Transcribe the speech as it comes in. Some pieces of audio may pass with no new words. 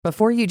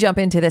Before you jump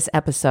into this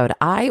episode,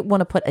 I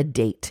want to put a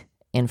date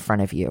in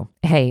front of you.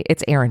 Hey,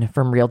 it's Erin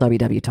from Real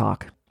WW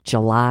Talk,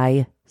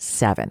 July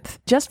 7th.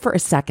 Just for a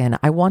second,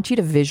 I want you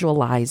to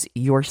visualize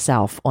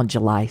yourself on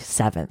July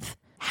 7th.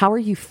 How are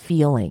you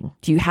feeling?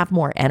 Do you have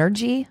more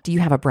energy? Do you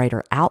have a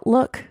brighter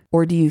outlook?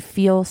 Or do you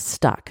feel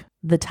stuck?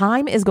 The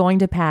time is going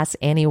to pass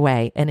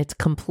anyway, and it's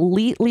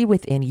completely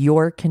within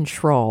your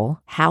control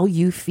how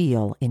you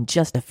feel in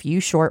just a few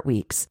short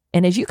weeks.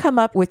 And as you come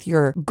up with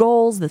your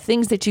goals, the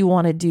things that you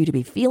want to do to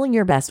be feeling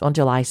your best on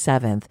July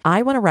 7th,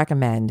 I want to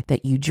recommend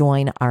that you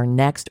join our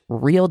next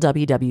Real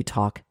WW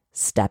Talk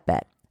Step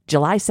Bet.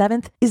 July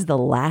 7th is the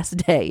last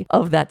day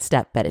of that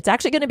step bet. It's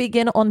actually going to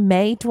begin on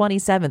May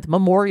 27th,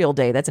 Memorial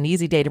Day. That's an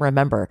easy day to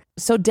remember.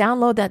 So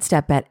download that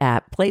step bet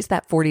app, place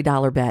that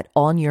 $40 bet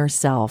on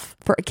yourself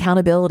for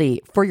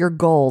accountability, for your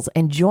goals,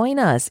 and join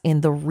us in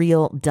the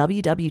Real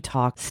WW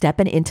Talk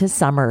Stepping into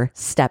Summer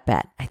Step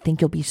Bet. I think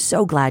you'll be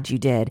so glad you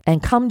did.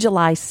 And come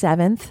July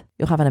 7th,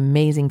 you'll have an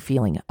amazing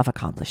feeling of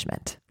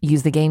accomplishment.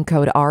 Use the game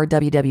code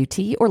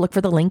RWWT or look for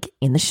the link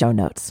in the show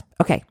notes.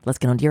 Okay, let's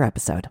get on to your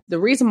episode. The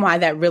reason why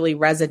that really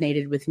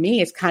resonated with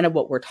me is kind of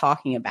what we're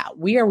talking about.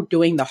 We are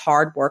doing the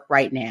hard work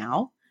right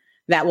now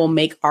that will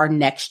make our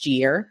next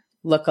year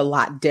look a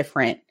lot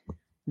different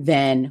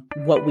than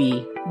what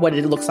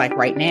it looks like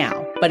right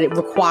now. But it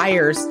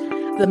requires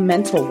the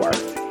mental work.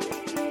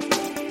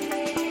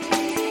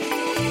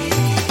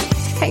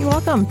 Hey,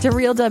 welcome to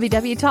Real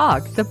WW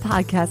Talk, the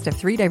podcast of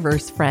three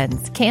diverse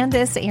friends,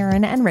 Candace,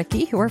 Erin, and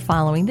Ricky, who are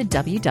following the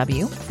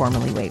WW,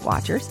 formerly Weight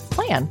Watchers,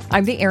 plan.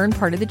 I'm the Erin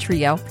part of the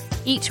trio.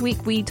 Each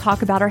week, we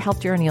talk about our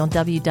health journey on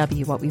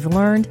WW, what we've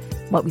learned,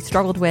 what we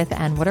struggled with,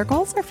 and what our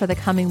goals are for the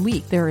coming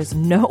week. There is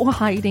no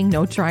hiding,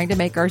 no trying to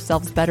make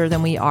ourselves better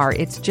than we are.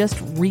 It's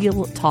just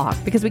real talk,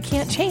 because we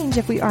can't change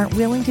if we aren't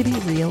willing to be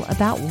real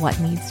about what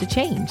needs to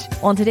change.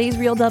 On today's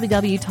Real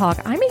WW Talk,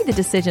 I made the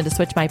decision to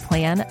switch my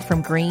plan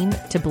from green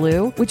to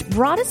blue, which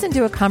brought us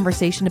into a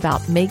conversation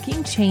about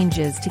making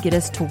changes to get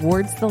us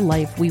towards the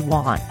life we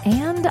want,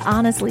 and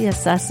honestly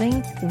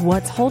assessing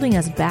what's holding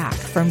us back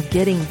from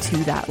getting to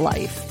that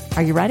life.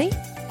 Are you ready?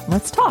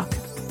 Let's talk.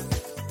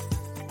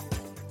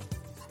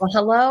 Well,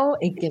 hello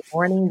and good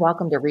morning.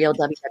 Welcome to Real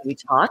WW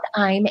Talk.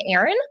 I'm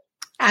Erin.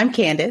 I'm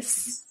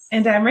Candace.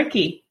 And I'm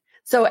Ricky.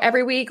 So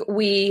every week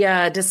we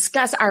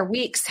discuss our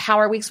weeks, how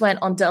our weeks went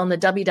on the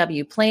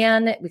WW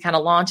plan. We kind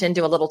of launch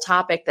into a little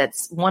topic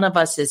that's one of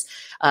us is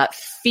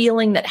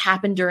feeling that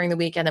happened during the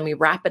week, and then we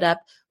wrap it up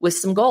with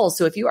some goals.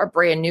 So if you are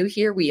brand new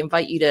here, we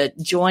invite you to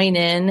join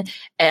in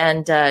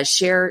and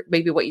share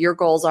maybe what your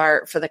goals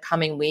are for the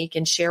coming week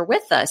and share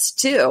with us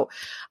too.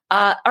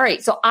 All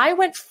right. So I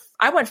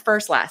went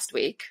first last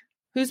week.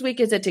 Whose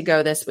week is it to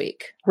go this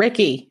week?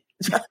 Ricky.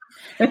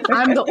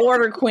 I'm the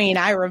order queen.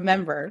 I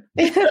remember.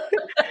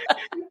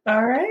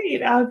 All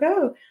right, I'll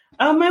go.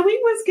 My week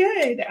was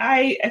good.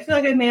 I feel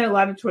like I made a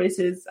lot of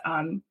choices,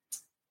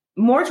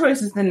 more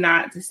choices than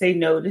not to say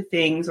no to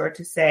things or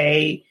to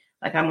say,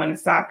 like, I'm going to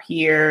stop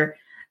here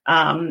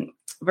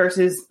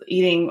versus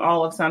eating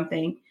all of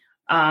something.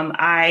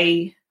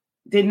 I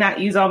did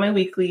not use all my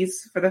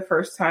weeklies for the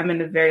first time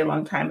in a very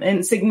long time,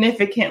 and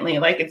significantly.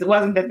 Like, it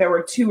wasn't that there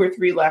were 2 or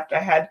 3 left. I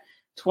had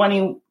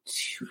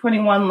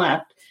 21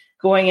 left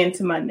going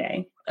into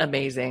Monday.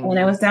 Amazing. And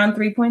I was down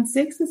 3.6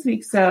 this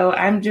week. So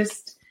I'm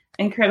just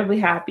incredibly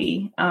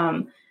happy.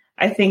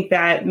 I think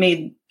that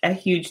made a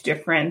huge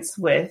difference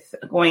with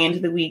going into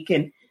the week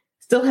and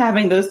still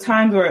having those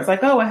times where it's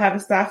like, oh, I have a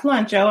staff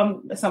lunch.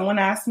 Oh, someone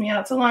asked me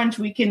out to lunch.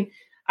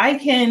 I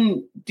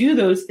can do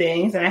those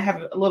things, and I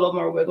have a little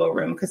more wiggle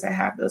room because I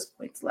have those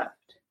points left.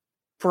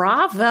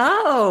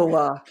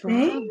 Bravo.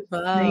 Thanks,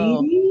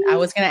 Bravo. I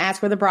was going to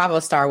ask where the Bravo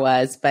star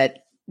was,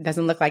 but it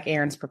doesn't look like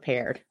Erin's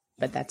prepared.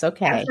 But that's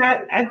okay.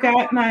 I've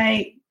got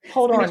my.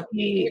 Hold on.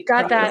 You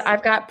got that.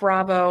 I've got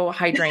Bravo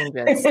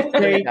hydrangeas.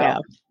 There you go.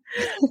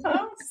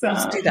 Awesome.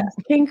 Let's do that.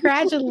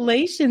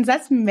 Congratulations.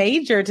 That's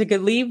major to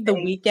leave the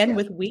weekend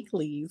with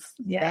weeklies.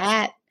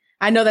 Yeah.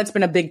 I know that's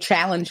been a big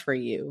challenge for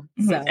you.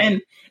 So.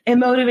 And it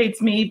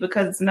motivates me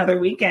because it's another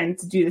weekend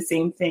to do the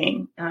same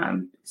thing.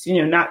 So,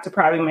 not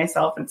depriving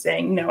myself and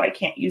saying, no, I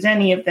can't use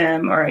any of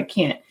them, or I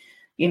can't,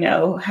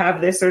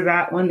 have this or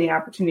that when the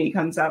opportunity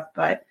comes up.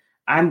 But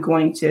I'm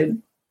going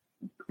to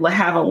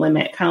have a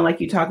limit, kind of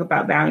like you talk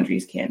about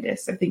boundaries,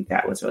 Candace. I think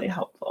that was really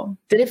helpful.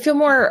 Did it feel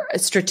more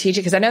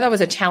strategic? Because I know that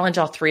was a challenge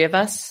all three of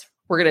us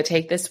were going to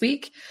take this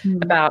week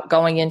about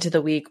going into the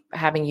week,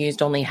 having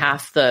used only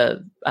half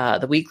the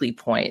weekly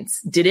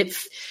points. Did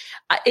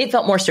it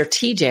felt more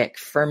strategic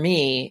for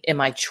me in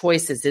my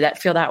choices. Did that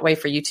feel that way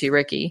for you too,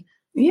 Ricky?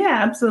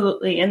 Yeah,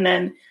 absolutely. And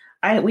then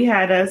we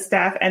had a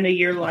staff end of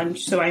year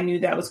lunch. So I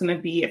knew that was going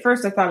to be, at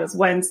first I thought it was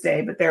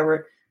Wednesday, but there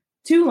were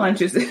 2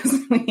 lunches this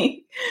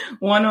week,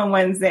 one on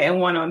Wednesday and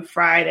one on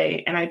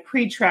Friday. And I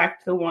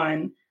pre-tracked the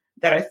one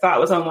that I thought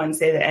was on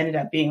Wednesday that ended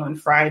up being on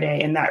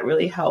Friday. And that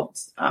really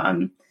helped.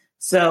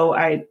 So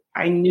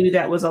I knew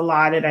that was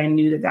allotted. I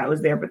knew that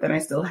was there, but then I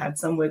still had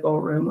some wiggle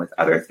room with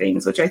other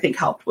things, which I think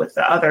helped with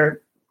the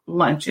other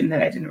luncheon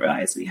that I didn't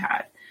realize we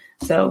had.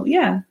 So,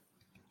 yeah.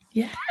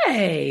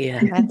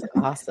 Yay. That's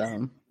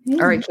awesome.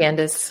 All right,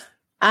 Candace.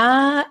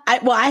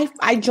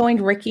 I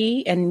joined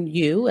Ricky and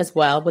you as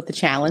well with the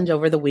challenge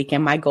over the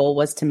weekend. My goal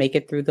was to make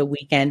it through the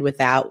weekend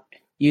without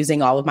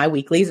using all of my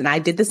weeklies. And I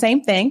did the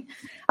same thing.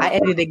 I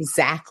ended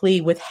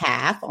exactly with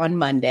half on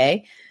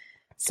Monday.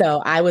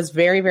 So I was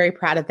very, very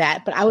proud of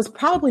that. But I was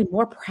probably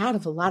more proud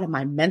of a lot of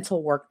my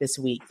mental work this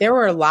week. There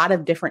were a lot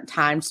of different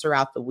times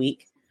throughout the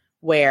week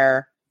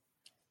where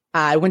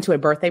I went to a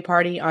birthday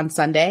party on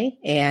Sunday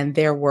and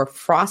there were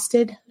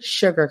frosted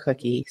sugar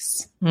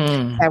cookies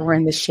that were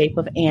in the shape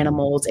of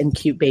animals and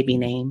cute baby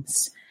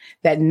names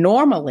that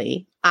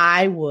normally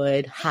I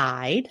would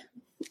hide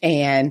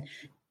and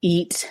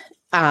eat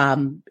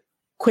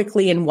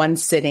quickly in one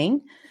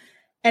sitting.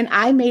 And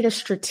I made a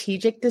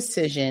strategic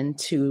decision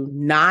to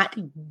not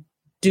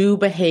do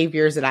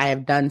behaviors that I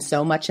have done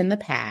so much in the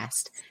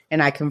past.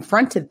 And I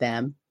confronted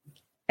them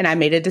and I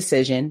made a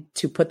decision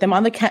to put them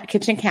on the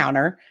kitchen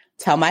counter,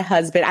 tell my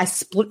husband, I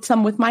split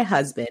some with my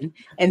husband,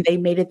 and they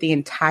made it the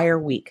entire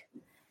week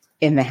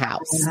in the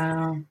house.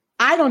 Wow.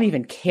 I don't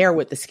even care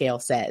what the scale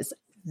says.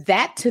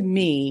 That to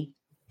me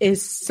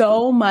is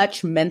so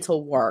much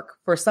mental work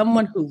for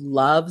someone who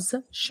loves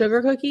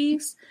sugar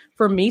cookies,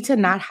 for me to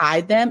not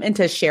hide them and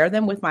to share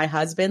them with my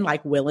husband,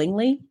 like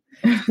willingly.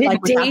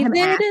 What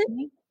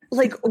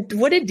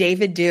did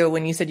David do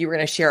when you said you were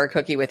going to share a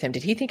cookie with him?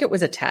 Did he think it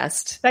was a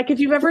test? Like, if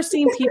you've ever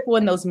seen people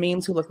in those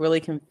memes who look really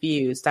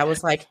confused, I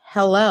was like,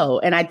 hello.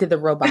 And I did the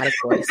robotic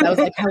voice. I was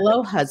like,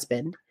 hello,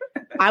 husband.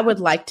 I would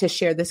like to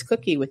share this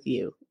cookie with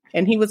you.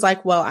 And he was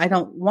like, well, I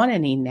don't want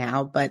any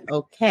now, but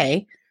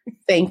okay.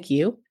 Thank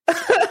you.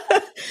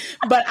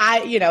 But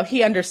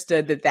he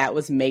understood that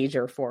was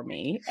major for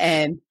me.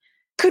 And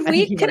Could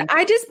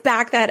I just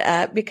back that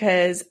up?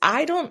 Because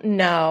I don't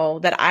know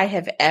that I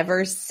have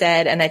ever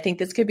said, and I think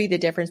this could be the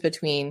difference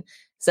between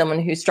someone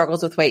who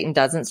struggles with weight and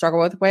doesn't struggle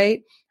with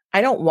weight.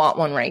 I don't want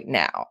one right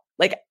now.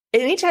 Like,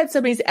 anytime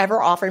somebody's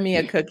ever offered me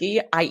a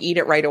cookie, I eat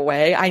it right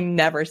away. I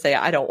never say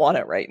I don't want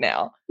it right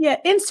now. Yeah.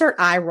 Insert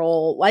eye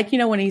roll. Like,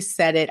 when he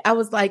said it, I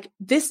was like,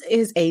 this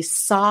is a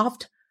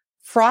soft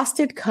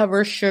frosted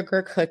cover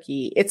sugar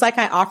cookie. It's like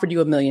I offered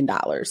you $1 million,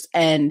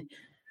 and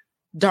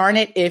darn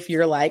it, if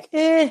you're like,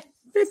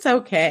 it's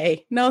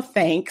okay. No,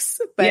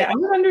 thanks. But yeah, I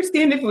would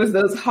understand if it was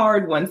those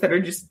hard ones that are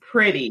just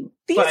pretty.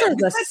 These are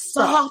the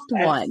soft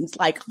ones,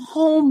 like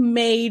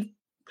homemade,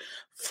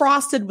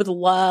 frosted with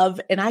love.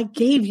 And I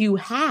gave you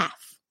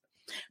half.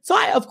 So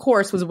I, of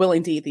course, was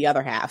willing to eat the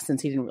other half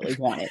since he didn't really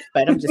want it.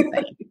 But I'm just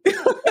saying.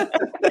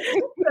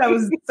 That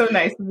was so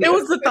nice. It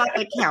was the thought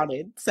that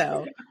counted.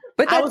 So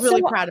but I was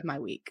really proud of my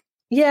week.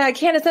 Yeah,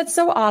 Candace, that's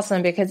so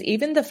awesome, because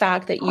even the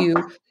fact that you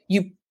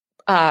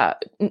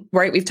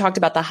right, we've talked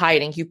about the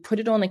hiding, you put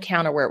it on the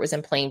counter where it was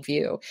in plain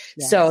view.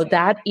 Yes. So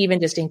that even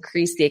just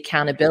increased the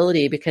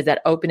accountability, because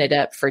that opened it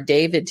up for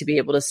David to be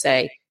able to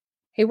say,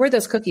 hey, where'd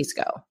those cookies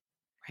go?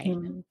 Right.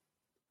 Mm-hmm.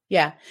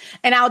 Yeah.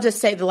 And I'll just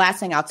say the last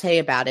thing I'll tell you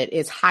about it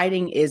is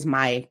hiding is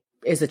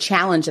a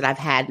challenge that I've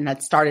had, and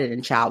that started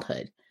in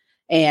childhood.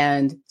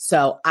 And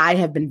so I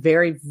have been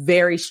very,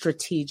 very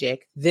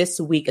strategic this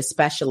week,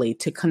 especially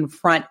to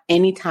confront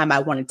anytime I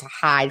wanted to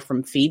hide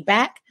from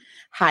feedback,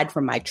 hide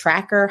from my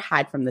tracker,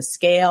 hide from the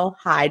scale,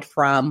 hide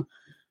from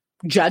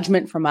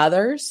judgment from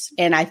others.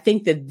 And I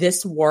think that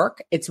this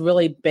work, it's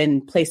really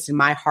been placed in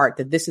my heart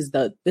that this is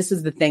the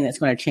thing that's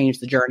going to change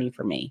the journey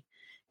for me,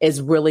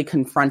 is really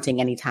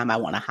confronting anytime I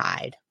want to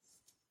hide.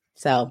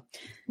 So,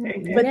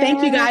 but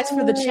thank you guys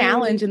for the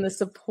challenge and the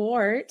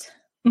support.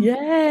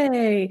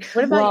 Yay.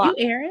 What about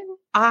you, Erin?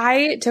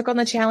 I took on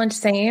the challenge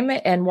same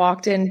and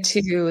walked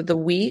into the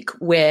week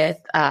with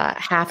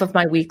half of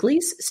my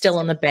weeklies still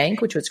in the bank,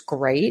 which was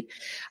great.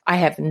 I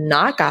have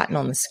not gotten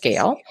on the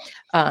scale.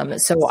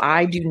 So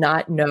I do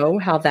not know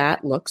how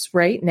that looks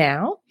right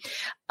now.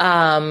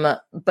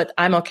 But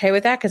I'm okay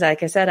with that, because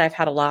like I said, I've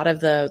had a lot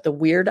of the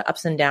weird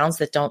ups and downs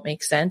that don't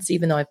make sense,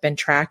 even though I've been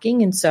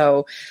tracking. And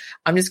so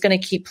I'm just going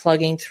to keep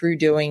plugging through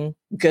doing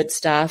good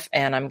stuff,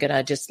 and I'm going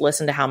to just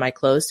listen to how my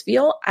clothes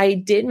feel. I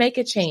did make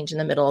a change in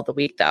the middle of the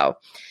week, though,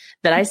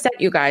 that I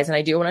sent you guys, and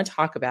I do want to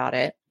talk about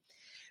it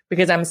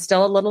because I'm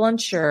still a little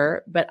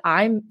unsure, but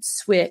I'm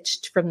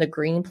switched from the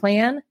green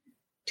plan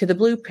to the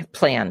blue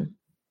plan.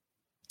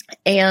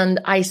 And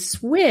I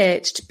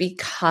switched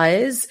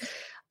because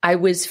I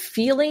was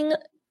feeling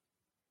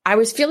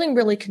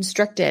really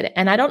constricted,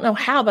 and I don't know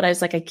how, but I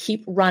was like, I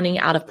keep running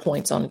out of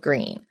points on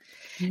green.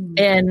 Mm-hmm.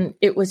 And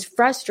it was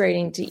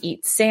frustrating to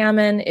eat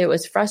salmon. It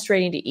was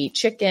frustrating to eat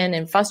chicken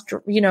and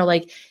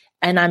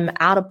and I'm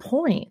out of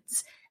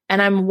points,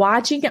 and I'm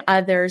watching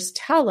others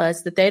tell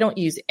us that they don't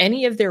use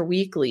any of their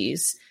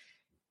weeklies.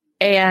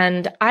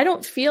 And I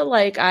don't feel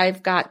like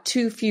I've got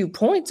too few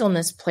points on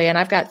this plan.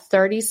 I've got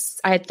 30.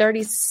 I had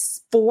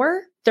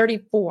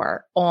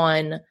 34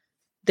 on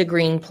the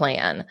green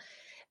plan.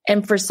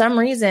 And for some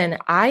reason,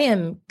 I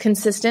am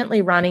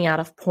consistently running out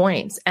of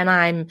points, and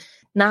I'm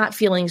not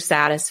feeling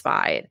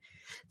satisfied.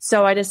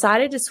 So I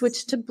decided to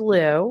switch to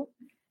blue,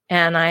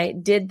 and I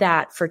did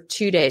that for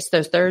 2 days,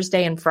 so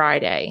Thursday and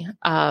Friday.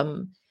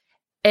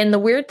 And the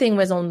weird thing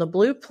was on the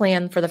blue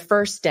plan for the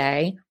first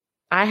day,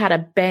 I had a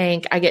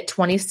bank. I get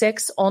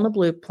 26 on the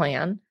blue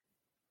plan.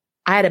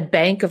 I had a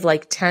bank of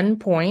like 10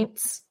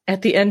 points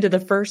at the end of the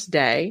first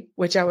day,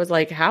 which I was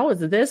like, how is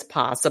this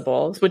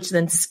possible? Which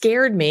then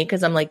scared me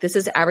because I'm like, this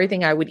is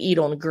everything I would eat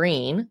on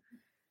green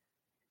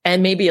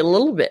and maybe a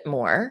little bit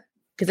more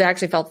because I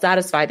actually felt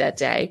satisfied that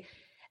day.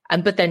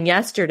 But then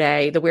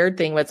yesterday, the weird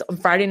thing was on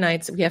Friday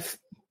nights, we have,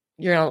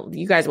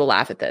 you guys will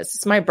laugh at this.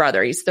 It's my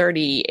brother. He's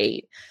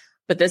 38.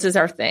 But this is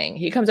our thing.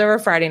 He comes over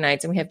Friday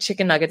nights and we have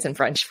chicken nuggets and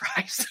French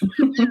fries.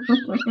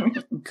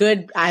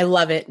 Good. I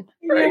love it.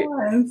 Right.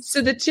 Yes.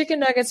 So the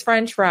chicken nuggets,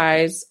 French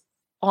fries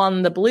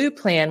on the blue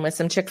plan with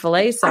some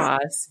Chick-fil-A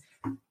sauce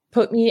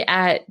put me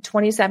at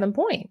 27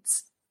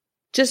 points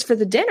just for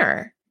the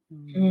dinner.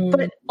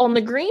 But on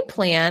the green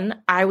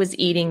plan, I was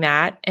eating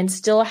that and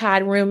still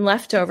had room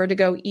left over to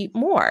go eat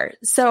more.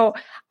 So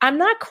I'm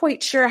not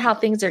quite sure how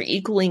things are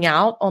equaling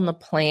out on the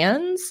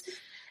plans.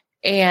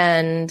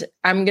 And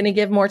I'm going to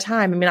give more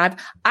time. I mean,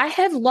 I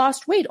have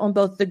lost weight on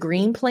both the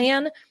green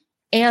plan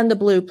and the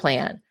blue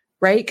plan,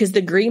 right? Because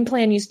the green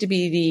plan used to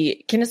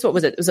be Candace, what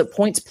was it? Was it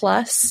points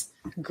plus?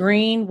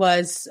 Green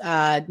was,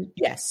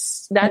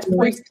 yes. That's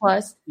points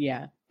plus.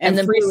 Yeah. And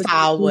then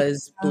freestyle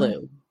was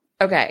blue.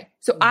 Okay.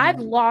 So I've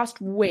lost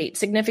weight,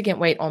 significant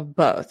weight on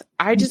both.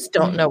 I just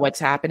don't know what's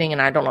happening.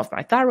 And I don't know if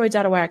my thyroid's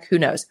out of whack. Who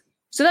knows?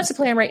 So that's the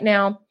plan right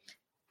now.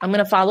 I'm going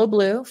to follow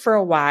blue for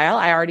a while.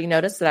 I already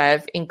noticed that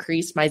I've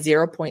increased my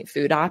 0-point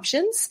food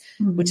options,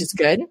 which is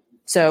good.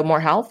 So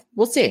more health.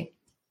 We'll see.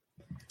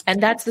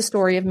 And that's the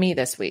story of me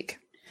this week.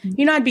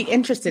 I'd be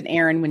interested,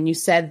 Erin, when you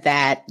said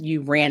that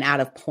you ran out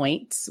of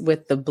points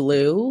with the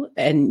blue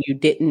and you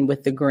didn't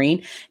with the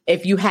green,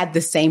 if you had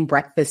the same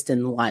breakfast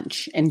and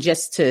lunch and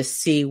just to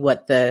see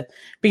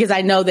because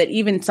I know that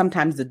even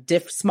sometimes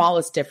the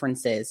smallest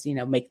differences,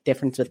 make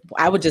difference with,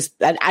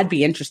 I'd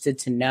be interested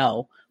to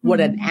know what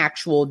an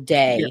actual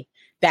day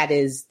that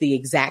is the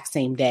exact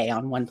same day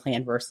on one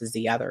plan versus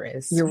the other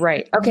is. You're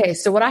right. Okay.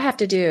 So what I have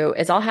to do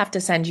is I'll have to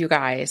send you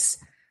guys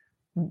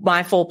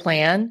my full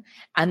plan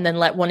and then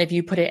let one of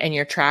you put it in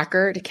your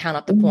tracker to count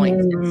up the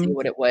points and see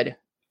what it would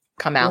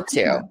come out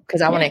to.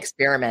 Because I want to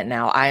experiment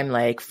now. I'm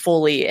like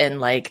fully in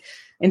like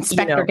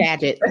Inspector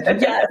Gadget.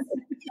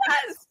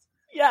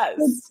 Yes.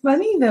 It's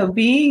funny though,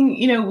 being,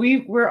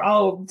 we're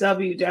all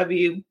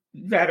WW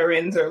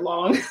veterans or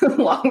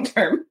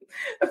long-term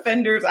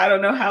offenders. I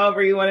don't know,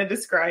 however you want to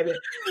describe it.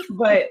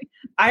 But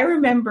I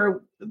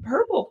remember the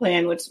purple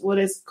plan, what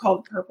is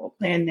called purple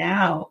plan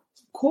now,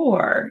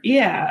 core.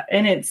 Yeah.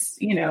 And it's,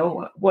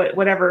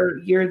 whatever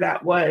year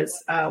that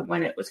was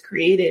when it was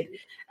created.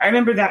 I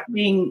remember that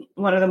being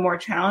one of the more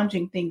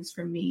challenging things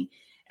for me.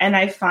 And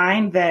I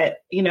find that,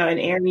 and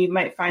Erin, you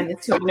might find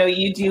this too.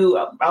 You do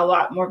a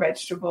lot more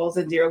vegetables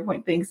and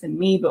 0-point things than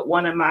me. But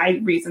one of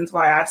my reasons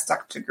why I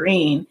stuck to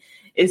green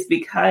is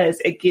because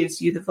it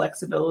gives you the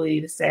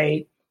flexibility to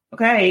say,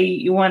 okay,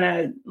 you want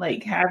to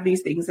have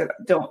these things that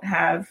don't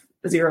have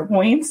 0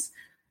 points,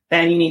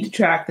 then you need to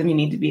track them. You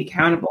need to be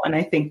accountable. And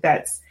I think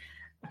that's,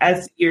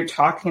 as you're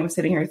talking, I'm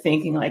sitting here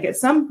thinking at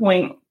some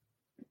point,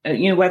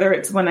 whether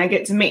it's when I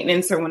get to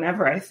maintenance or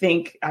whenever, I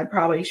think I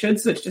probably should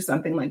switch to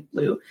something like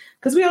blue,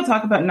 because we all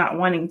talk about not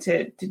wanting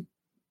to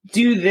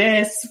do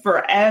this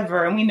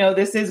forever. And we know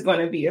this is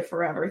going to be a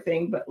forever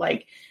thing, but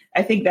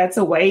I think that's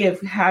a way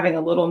of having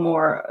a little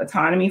more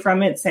autonomy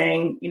from it,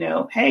 saying,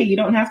 hey, you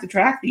don't have to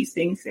track these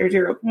things. They're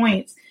 0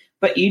 points,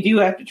 but you do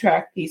have to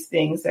track these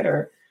things that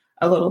are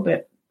a little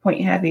bit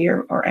point heavy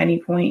or any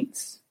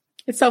points.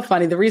 It's so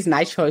funny. The reason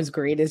I chose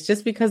green is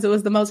just because it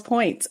was the most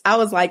points. I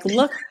was like,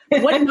 look,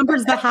 what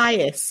number's the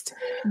highest?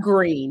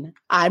 Green.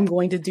 I'm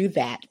going to do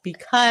that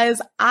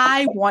because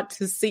I want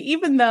to see,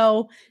 even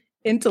though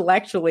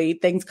intellectually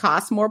things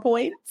cost more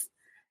points,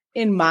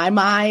 in my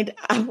mind,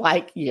 I'm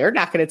like, you're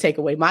not going to take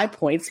away my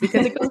points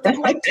because it goes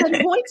down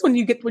 10 points when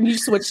you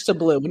switch to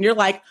blue. And you're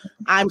like,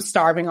 I'm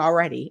starving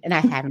already and I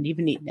haven't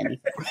even eaten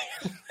anything.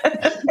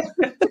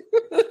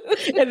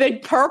 And then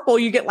purple,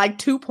 you get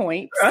 2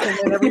 points and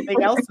then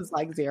everything else is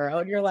 0.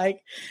 And you're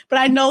like, but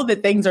I know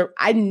that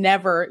I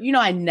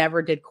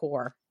never did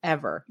core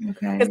ever.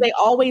 Okay. Because they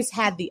always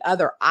had the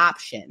other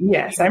option.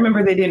 Yes. I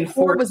remember they didn't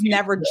core was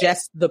never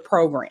just the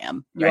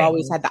program. You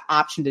always had the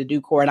option to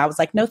do core. And I was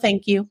like, no,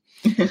 thank you.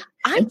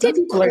 I did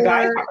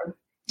core.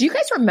 Do you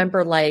guys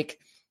remember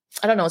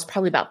I don't know, it was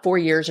probably about 4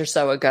 years or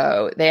so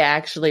ago, they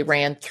actually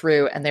ran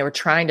through and they were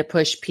trying to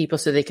push people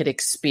so they could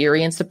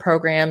experience the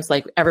programs.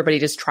 Everybody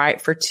just try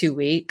it for 2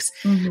 weeks.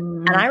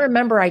 Mm-hmm. And I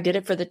remember I did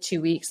it for the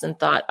 2 weeks and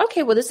thought,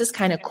 okay, well, this is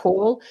kind of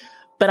cool.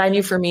 But I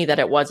knew for me that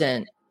it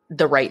wasn't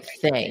the right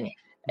thing.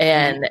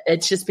 And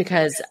it's just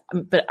because,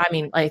 but I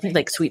mean, I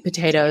think sweet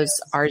potatoes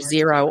are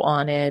 0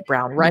 on it.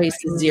 Brown rice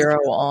is 0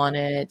 on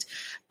it.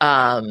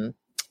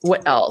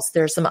 What else?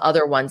 There's some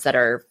other ones that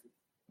are,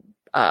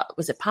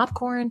 was it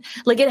popcorn?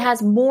 It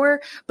has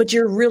more, but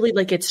you're really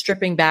it's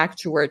stripping back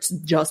to where it's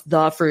just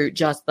the fruit,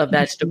 just the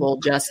vegetable,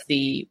 just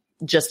the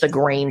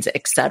grains,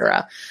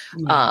 etc.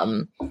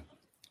 And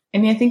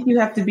I think you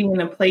have to be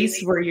in a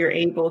place where you're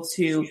able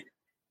to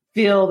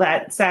feel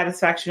that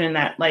satisfaction and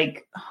that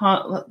like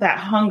that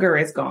hunger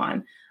is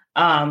gone.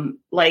 And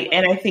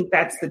I think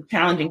that's the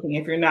challenging thing.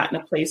 If you're not in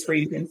a place where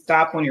you can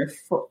stop when you're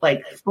full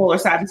or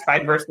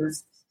satisfied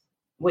versus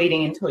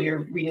waiting until you're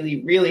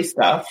really, really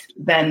stuffed,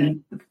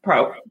 then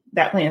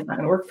that plan is not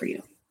going to work for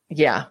you.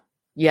 Yeah.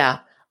 Yeah.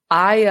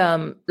 I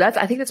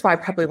think that's why I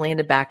probably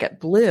landed back at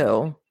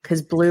Blue,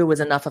 because Blue was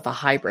enough of a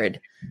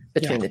hybrid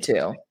between the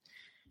two.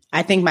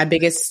 I think my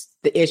biggest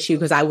issue,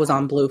 because I was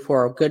on Blue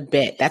for a good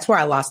bit, that's where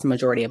I lost the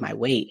majority of my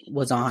weight,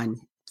 was on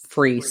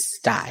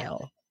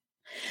freestyle.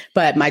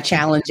 But my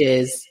challenge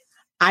is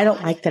I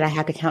don't like that I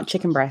have to count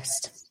chicken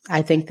breast.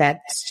 I think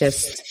that's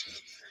just,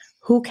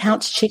 who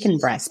counts chicken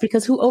breast?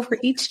 Because who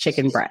overeats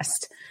chicken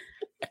breast?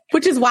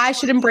 Which is why I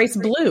should embrace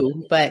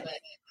Blue. But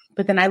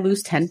then I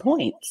lose 10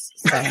 points.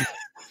 So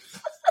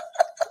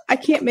I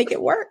can't make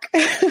it work.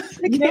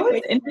 You know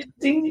what's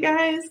interesting, you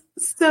guys?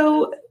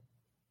 So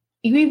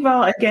we've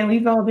all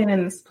been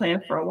in this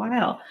plan for a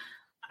while.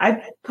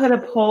 I put a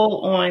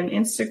poll on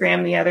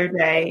Instagram the other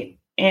day,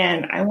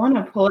 and I want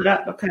to pull it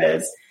up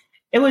because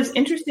it was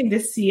interesting to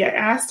see. I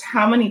asked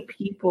how many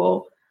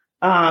people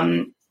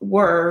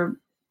were,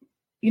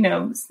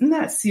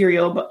 not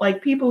serial, but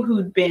like people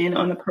who'd been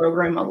on the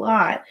program a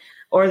lot,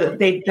 or that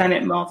they've done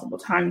it multiple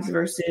times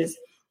versus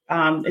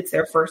it's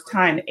their first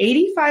time.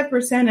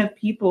 85% of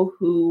people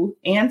who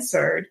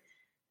answered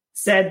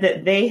said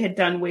that they had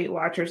done Weight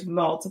Watchers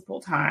multiple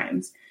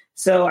times.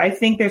 So I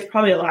think there's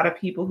probably a lot of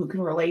people who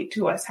can relate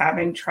to us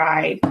having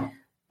tried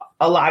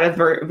a lot of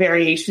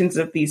variations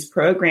of these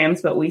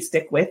programs, but we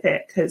stick with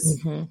it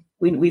because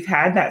we've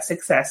had that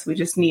success. We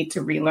just need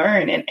to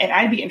relearn. And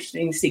I'd be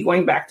interested to see,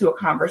 going back to a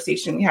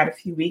conversation we had a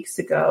few weeks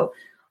ago,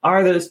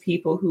 are those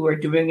people who are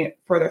doing it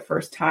for the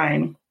first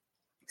time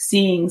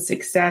seeing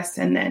success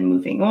and then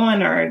moving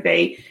on? Or are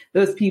they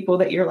those people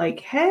that you're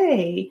like,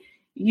 hey,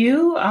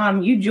 you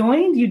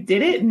joined, you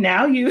did it, and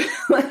now you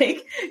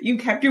you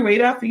kept your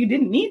weight off, but you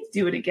didn't need to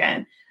do it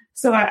again.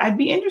 So I'd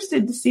be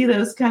interested to see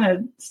those kind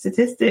of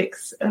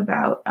statistics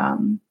about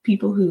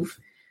people who've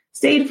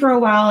stayed for a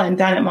while and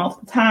done it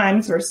multiple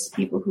times versus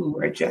people who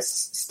are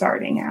just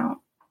starting out.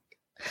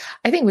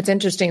 I think what's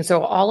interesting,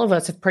 so all of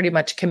us have pretty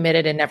much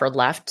committed and never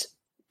left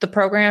the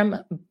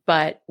program,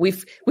 but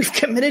we've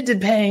committed to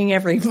paying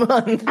every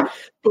month,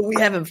 but we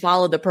haven't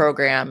followed the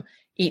program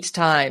each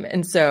time.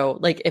 And so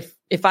like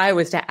if I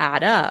was to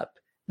add up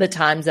the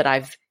times that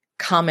I've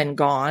come and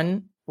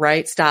gone,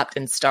 right, stopped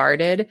and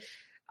started,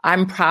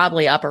 I'm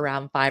probably up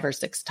around 5 or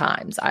 6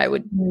 times. I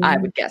would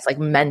guess, like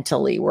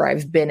mentally, where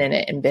I've been in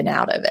it and been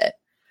out of it.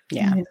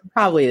 Yeah,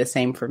 probably the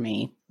same for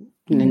me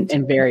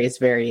in various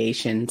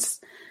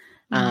variations.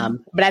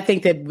 But I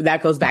think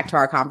that goes back to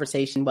our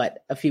conversation,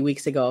 a few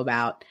weeks ago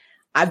about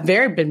I've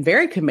been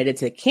very committed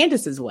to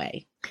Candace's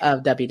way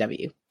of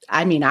WW.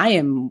 I mean, I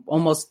am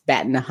almost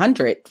batting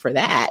 100 for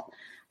that.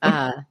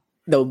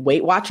 The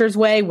Weight Watchers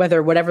way,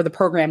 whatever the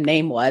program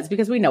name was,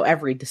 because we know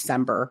every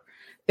December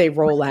they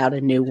roll out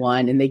a new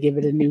one and they give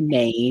it a new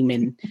name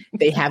and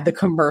they have the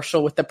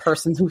commercial with the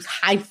person who's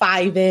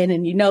high-fiving,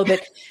 and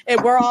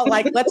that we're all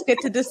like, let's get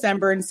to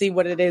December and see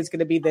what it is going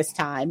to be this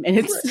time. And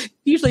it's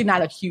usually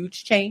not a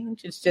huge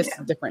change. It's just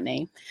a different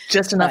name.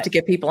 Just enough to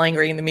get people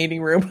angry in the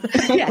meeting room.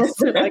 Yes.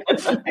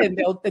 And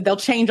they'll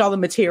change all the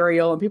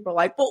material and people are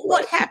like, well,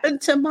 what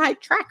happened to my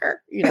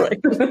tracker?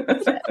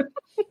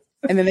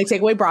 And then they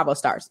take away Bravo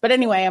stars. But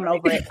anyway, I'm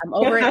over it.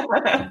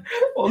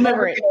 We'll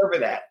never get over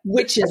that.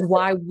 Which is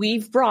why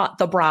we've brought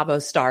the Bravo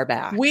star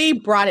back. We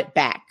brought it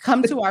back.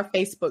 Come to our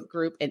Facebook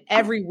group, and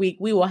every week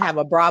we will have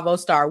a Bravo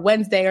star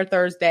Wednesday or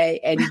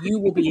Thursday, and you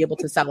will be able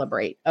to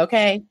celebrate.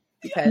 Okay?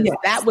 Because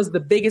that was the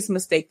biggest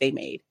mistake they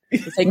made,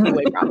 to take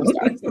away Bravo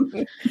stars.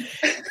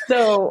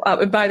 So,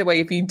 and by the way,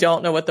 if you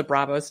don't know what the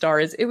Bravo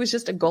star is, it was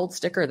just a gold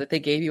sticker that they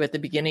gave you at the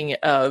beginning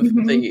of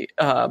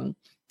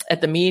at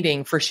the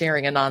meeting for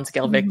sharing a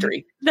non-scale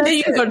victory.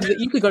 You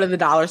could go to the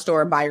dollar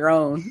store and buy your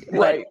own.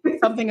 Right.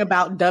 Something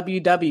about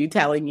WW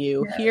telling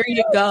you, here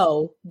you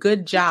go.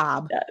 Good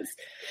job. Yes.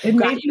 It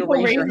made people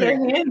raise their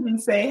hands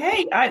and say,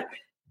 hey,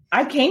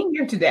 I came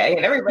here today.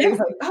 And everybody's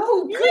like,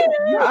 oh, good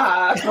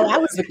job. So I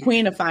was the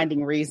queen of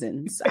finding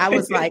reasons. I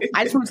was like,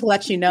 I just want to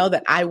let you know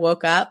that I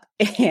woke up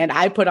and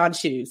I put on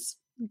shoes.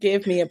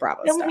 Give me a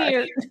Bravo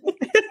star.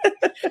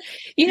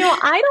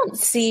 I don't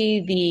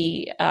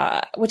see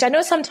which I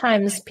know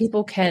sometimes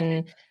people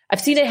I've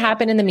seen it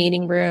happen in the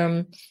meeting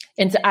room.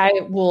 And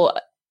I will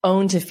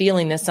own to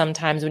feeling this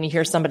sometimes when you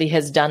hear somebody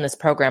has done this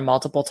program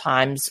multiple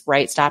times,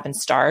 right? Stop and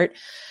start.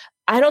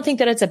 I don't think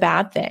that it's a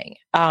bad thing.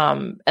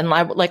 And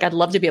I'd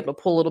love to be able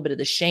to pull a little bit of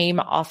the shame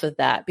off of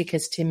that,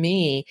 because to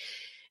me,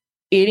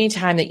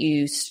 anytime that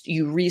you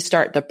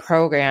restart the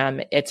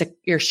program,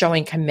 you're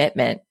showing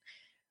commitment.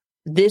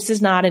 This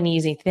is not an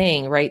easy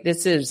thing, right?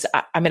 This is,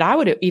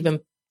 I'd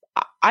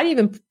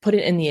even put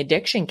it in the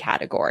addiction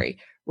category,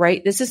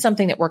 right? This is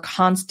something that we're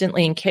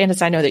constantly, and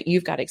Candace, I know that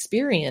you've got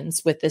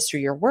experience with this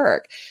through your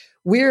work.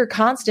 We're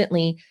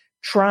constantly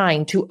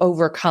trying to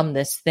overcome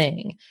this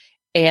thing,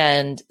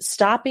 and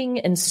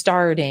stopping and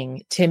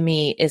starting to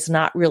me is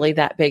not really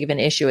that big of an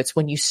issue. It's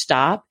when you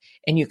stop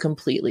and you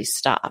completely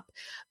stop.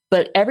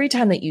 But every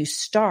time that you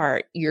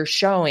start, you're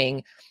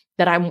showing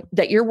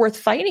that you're worth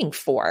fighting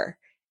for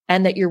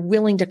and that you're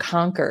willing to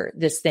conquer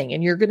this thing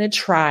and you're going to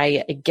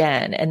try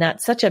again. And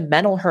that's such a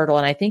mental hurdle.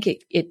 And I think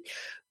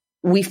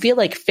we feel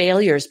like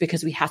failures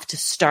because we have to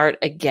start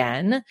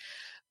again.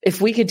 If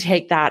we could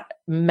take that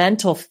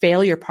mental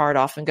failure part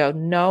off and go,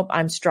 nope,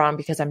 I'm strong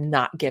because I'm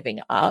not giving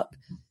up.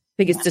 I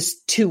think it's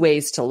just two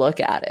ways to look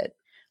at it.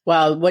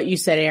 Well, what you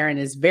said, Erin,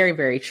 is very,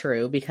 very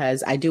true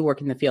because I do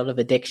work in the field of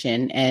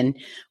addiction. And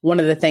one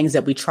of the things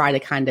that we try to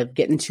kind of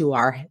get into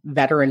our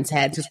veterans'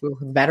 heads, because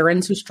we're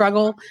veterans who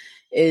struggle,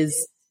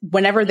 is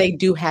whenever they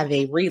do have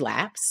a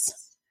relapse,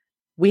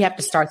 we have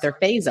to start their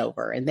phase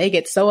over. And they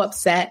get so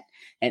upset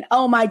and,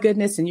 oh my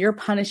goodness, and you're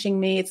punishing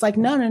me. It's like,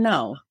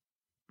 no.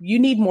 You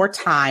need more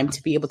time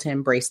to be able to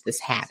embrace this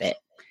habit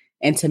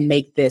and to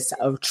make this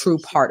a true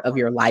part of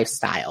your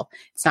lifestyle.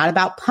 It's not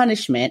about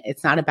punishment.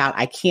 It's not about,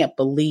 I can't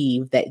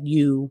believe that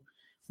you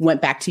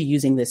went back to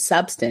using this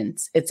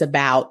substance. It's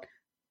about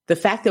the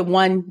fact that,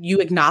 one,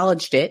 you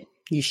acknowledged it,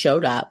 you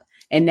showed up,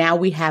 and now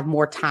we have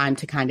more time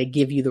to kind of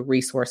give you the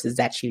resources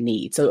that you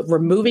need. So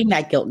removing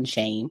that guilt and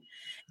shame.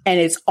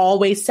 And it's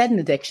always said in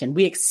addiction,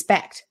 we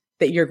expect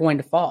that you're going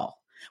to fall.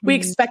 We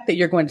expect that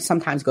you're going to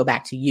sometimes go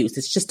back to use.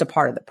 It's just a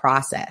part of the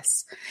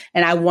process.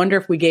 And I wonder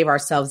if we gave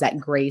ourselves that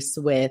grace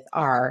with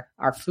our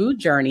food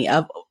journey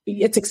of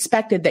it's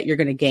expected that you're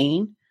going to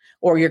gain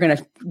or you're going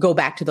to go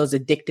back to those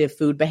addictive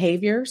food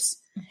behaviors.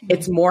 Mm-hmm.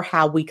 It's more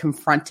how we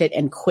confront it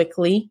and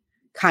quickly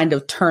kind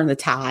of turn the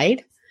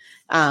tide.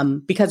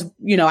 Because,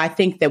 I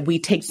think that we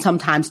take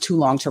sometimes too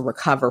long to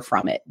recover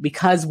from it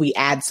because we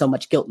add so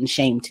much guilt and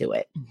shame to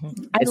it.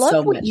 Mm-hmm. I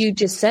love what you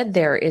just said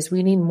there is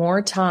we need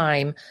more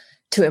time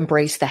to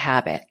embrace the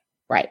habit.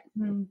 Right.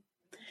 Mm-hmm.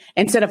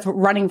 Instead of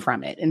running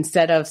from it,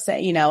 instead of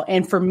saying,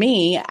 and for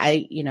me,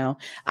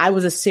 I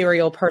was a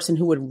serial person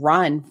who would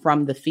run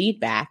from the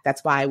feedback.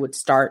 That's why I would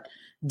start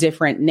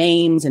different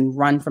names and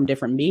run from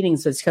different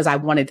meetings. It's because I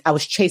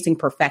was chasing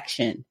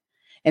perfection.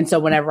 And so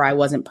whenever I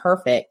wasn't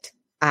perfect,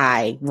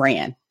 I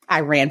ran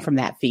from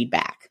that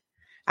feedback.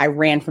 I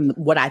ran from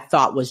what I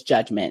thought was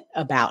judgment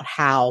about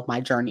how my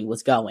journey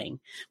was going,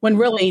 when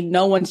really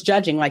no one's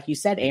judging. Like you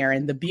said,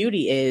 Erin, the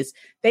beauty is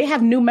they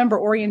have new member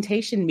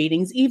orientation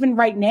meetings, even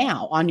right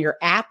now on your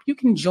app. You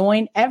can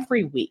join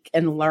every week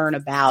and learn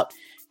about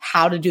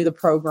how to do the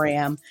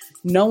program.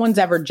 No one's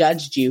ever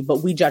judged you,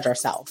 but we judge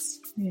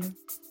ourselves. Yeah.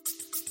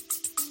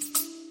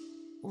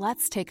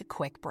 Let's take a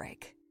quick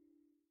break.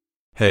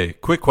 Hey,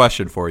 quick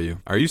question for you.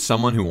 Are you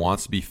someone who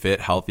wants to be fit,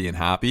 healthy, and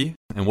happy?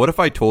 And what if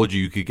I told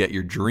you could get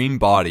your dream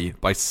body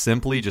by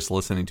simply just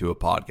listening to a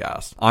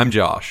podcast? I'm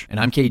Josh. And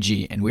I'm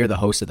KG, and we are the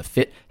hosts of the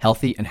Fit,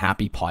 Healthy, and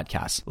Happy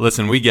podcast.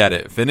 Listen, we get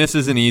it. Fitness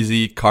isn't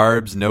easy.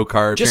 Carbs, no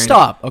carbs. Just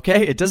stop,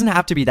 okay? It doesn't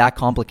have to be that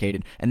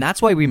complicated. And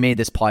that's why we made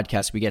this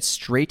podcast. We get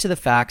straight to the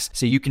facts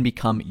so you can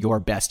become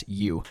your best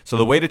you. So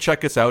the way to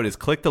check us out is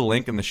click the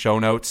link in the show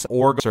notes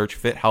or search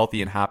Fit,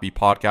 Healthy, and Happy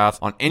podcast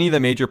on any of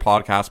the major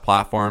podcast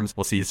platforms.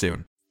 We'll see you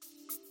soon.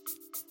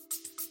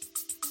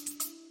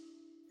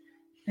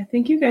 I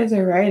think you guys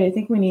are right. I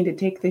think we need to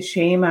take the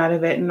shame out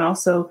of it. And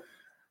also,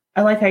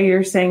 I like how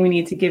you're saying we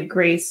need to give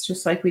grace,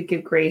 just like we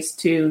give grace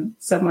to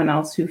someone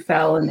else who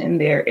fell in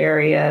their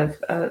area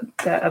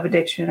of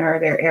addiction or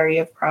their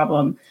area of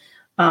problem.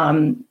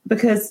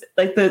 Because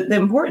like the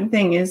important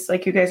thing is,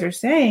 like you guys are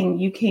saying,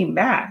 you came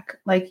back.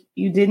 Like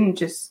you didn't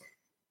just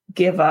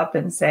give up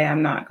and say,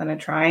 I'm not going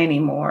to try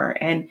anymore.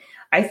 And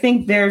I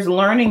think there's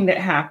learning that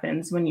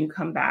happens when you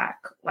come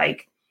back.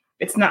 Like,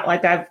 it's not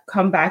like I've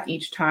come back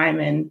each time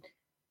and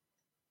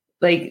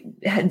like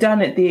done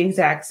it the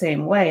exact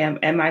same way.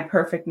 Am I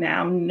perfect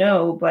now?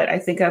 No, but I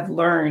think I've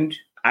learned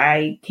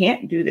I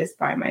can't do this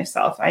by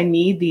myself. I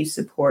need these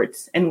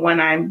supports. And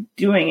when I'm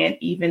doing it,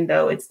 even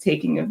though it's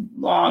taking a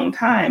long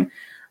time,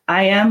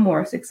 I am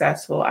more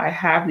successful. I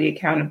have the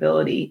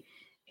accountability.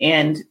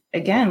 And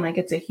again, like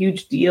it's a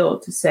huge deal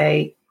to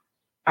say,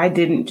 I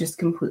didn't just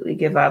completely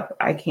give up.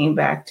 I came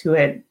back to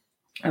it.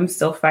 I'm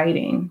still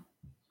fighting.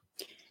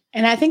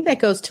 And I think that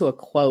goes to a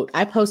quote.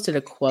 I posted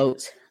a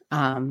quote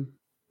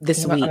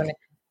this week.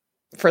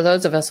 For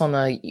those of us on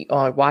the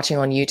watching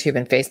on YouTube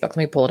and Facebook, let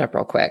me pull it up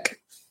real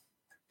quick.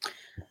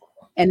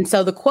 And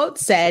so the quote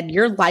said,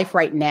 your life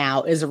right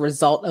now is a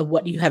result of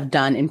what you have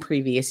done in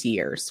previous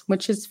years,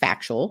 which is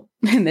factual.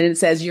 And then it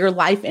says, your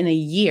life in a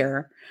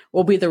year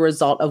will be the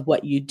result of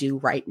what you do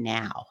right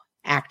now.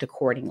 Act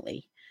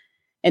accordingly.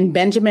 And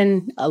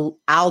Benjamin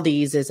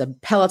Aldiz is a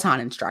Peloton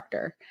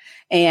instructor.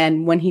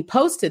 And when he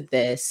posted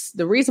this,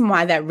 the reason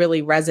why that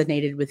really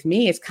resonated with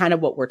me is kind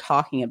of what we're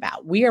talking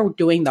about. We are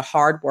doing the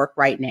hard work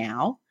right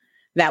now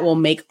that will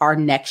make our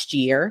next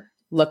year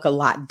look a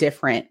lot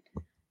different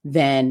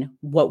than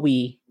what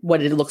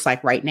it looks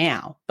like right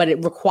now. But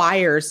it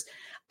requires,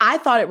 I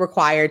thought it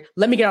required,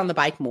 let me get on the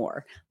bike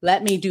more.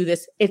 Let me do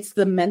this. It's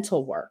the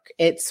mental work.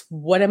 It's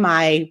what am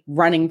I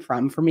running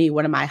from? For me,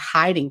 what am I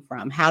hiding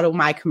from? How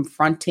am I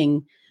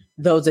confronting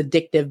those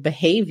addictive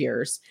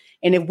behaviors?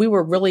 And if we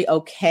were really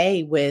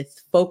okay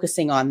with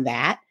focusing on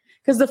that,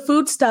 Because the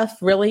food stuff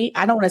really,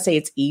 I don't want to say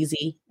it's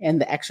easy and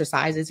the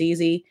exercise is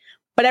easy,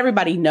 but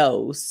everybody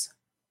knows,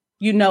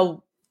 you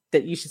know,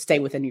 that you should stay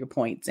within your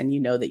points and you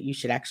know that you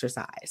should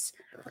exercise.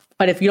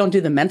 But if you don't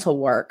do the mental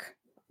work,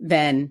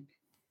 then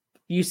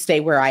you stay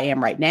where I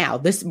am right now.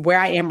 Where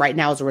I am right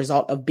now is a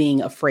result of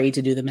being afraid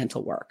to do the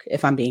mental work,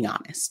 if I'm being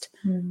honest,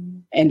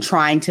 and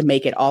trying to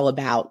make it all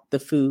about the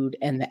food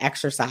and the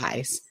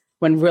exercise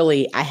when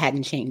really I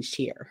hadn't changed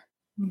here.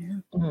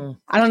 Yeah.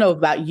 I don't know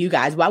about you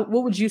guys. What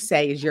would you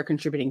say is your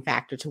contributing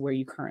factor to where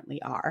you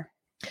currently are?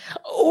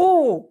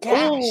 Oh,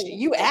 gosh,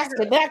 you asked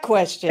that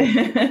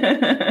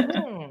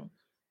question.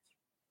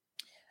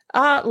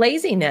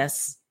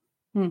 Laziness.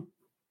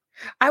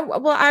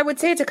 I would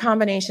say it's a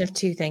combination of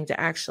two things,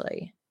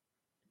 actually.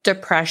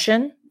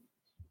 Depression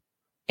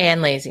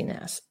and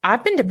laziness.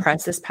 I've been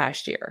depressed this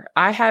past year.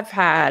 I have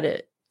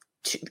had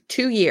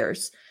 2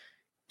 years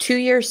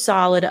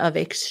solid of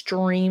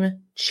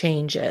extreme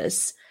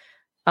changes.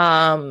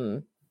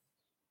 And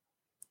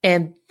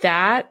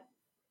that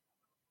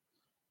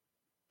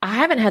I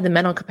haven't had the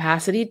mental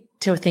capacity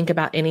to think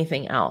about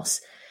anything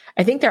else.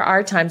 I think there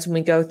are times when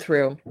we go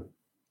through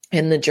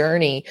in the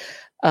journey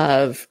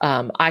of,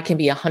 I can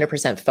be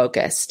 100%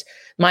 focused.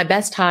 My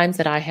best times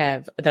that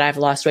I've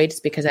lost weight is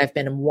because I've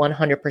been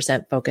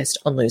 100% focused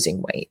on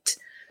losing weight.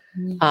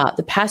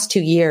 The past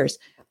 2 years,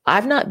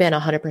 I've not been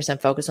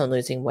 100% focused on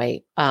losing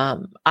weight.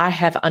 I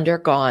have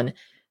undergone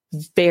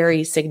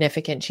very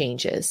significant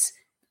changes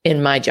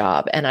in my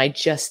job, and I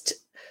just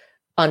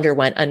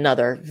underwent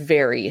another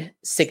very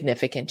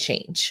significant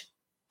change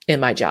in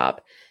my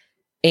job.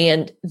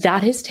 And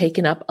that has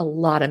taken up a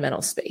lot of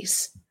mental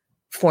space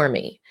for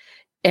me.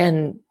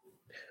 And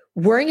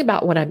worrying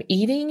about what I'm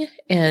eating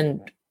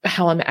and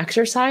how I'm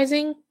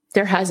exercising,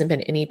 there hasn't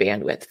been any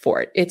bandwidth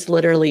for it. It's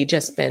literally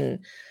just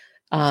been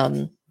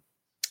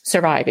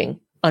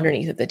surviving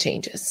underneath of the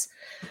changes.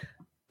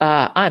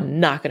 I'm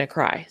not going to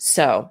cry.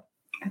 So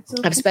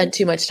okay. I've spent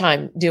too much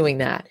time doing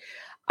that.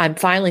 I'm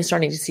finally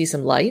starting to see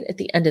some light at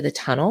the end of the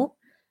tunnel.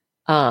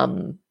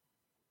 And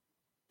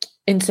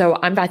so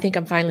I think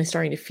I'm finally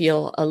starting to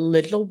feel a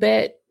little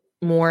bit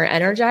more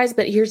energized.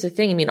 But here's the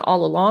thing. I mean,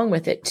 all along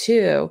with it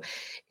too,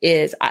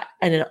 is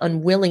an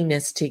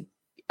unwillingness to,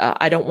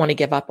 I don't want to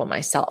give up on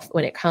myself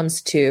when it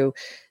comes to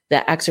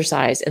the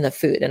exercise and the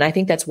food. And I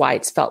think that's why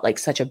it's felt like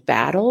such a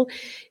battle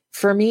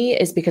for me,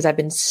 is because I've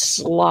been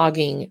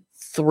slogging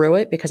through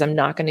it because I'm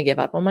not going to give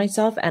up on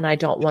myself and I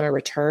don't want to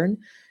return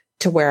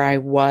to where I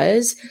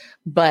was.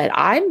 But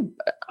I'm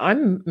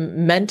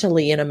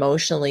mentally and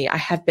emotionally, I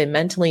have been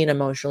mentally and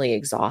emotionally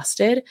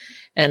exhausted.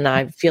 And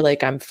I feel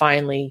like I'm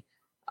finally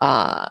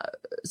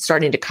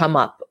starting to come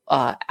up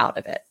out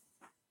of it.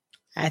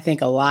 I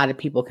think a lot of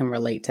people can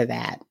relate to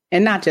that.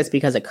 And not just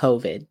because of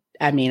COVID.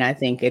 I mean, I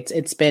think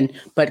it's been,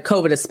 but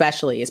COVID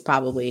especially is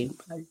probably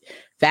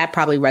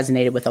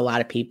resonated with a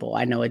lot of people.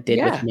 I know it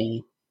did with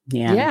me.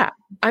 Yeah. Yeah.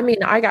 I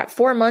mean, I got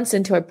 4 months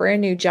into a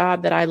brand new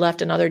job that I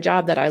left another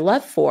job that I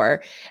left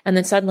for. And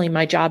then suddenly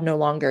my job no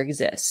longer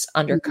exists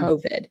under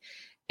COVID.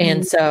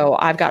 And so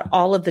I've got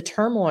all of the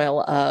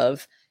turmoil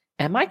of,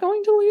 am I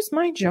going to lose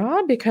my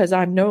job because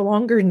I'm no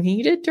longer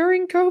needed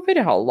during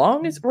COVID? How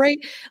long is right?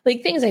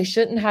 Like things I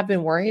shouldn't have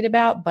been worried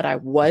about, but I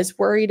was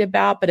worried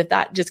about. But if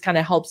that just kind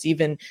of helps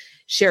even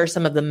share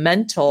some of the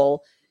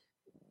mental,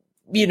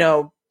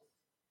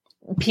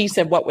 piece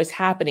of what was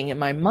happening in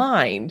my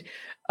mind.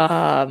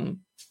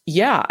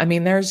 Yeah, I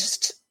mean, there's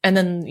just, and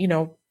then,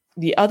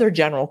 the other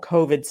general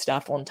COVID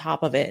stuff on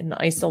top of it and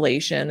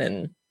isolation.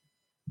 And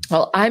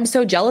well, I'm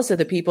so jealous of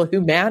the people who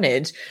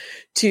manage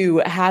to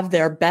have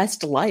their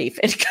best life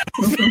and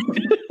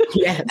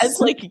yes. and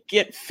like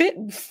get fit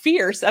and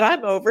fierce. And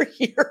I'm over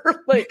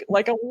here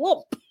like a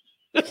lump.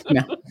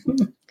 No.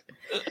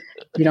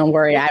 You don't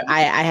worry.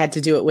 I had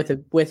to do it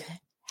with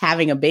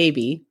having a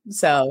baby.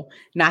 So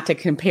not to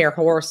compare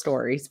horror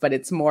stories, but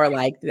it's more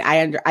like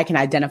I can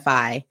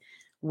identify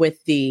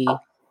with the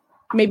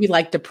maybe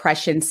like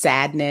depression,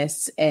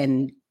 sadness,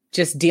 and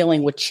just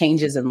dealing with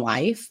changes in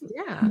life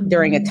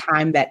during a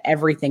time that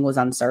everything was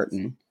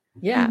uncertain.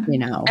 Yeah.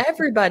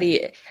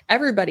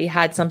 Everybody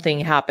had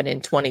something happen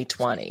in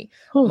 2020.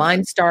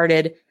 Mine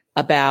started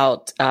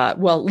about,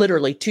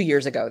 literally 2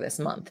 years ago this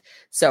month.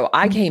 So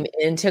I came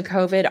into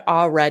COVID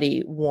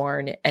already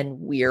worn and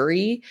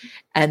weary.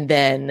 And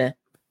then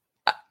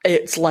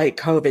it's like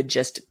COVID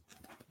just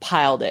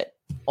piled it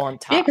on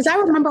top. Yeah, because I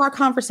remember our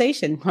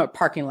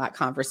parking lot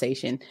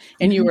conversation,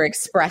 and you were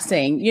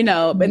expressing,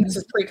 and this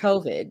is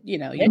pre-COVID, you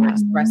were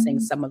expressing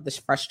some of this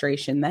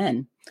frustration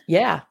then.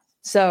 Yeah.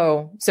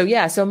 So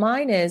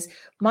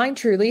mine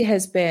truly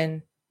has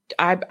been,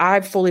 I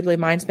fully believe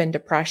mine's been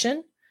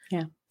depression.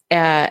 Yeah.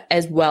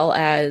 As well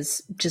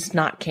as just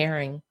not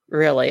caring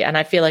really. And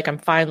I feel like I'm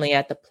finally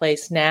at the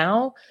place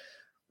now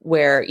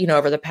where,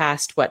 over the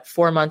past,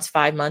 4 months,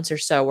 5 months or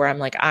so, where I'm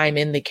like, I'm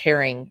in the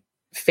caring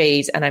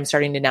phase and I'm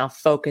starting to now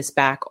focus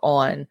back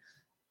on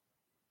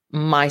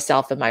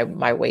myself and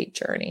my weight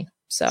journey.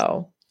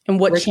 So, and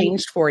what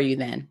changed for you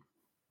then?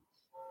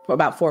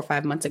 About 4 or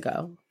 5 months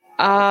ago?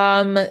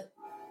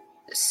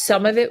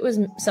 some of it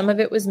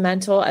was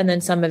mental, and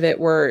then some of it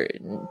were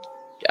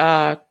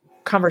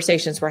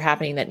conversations were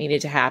happening that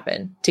needed to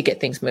happen to get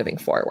things moving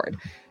forward.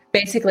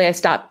 Basically,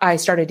 I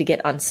started to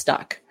get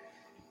unstuck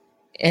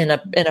in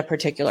a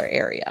particular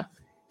area.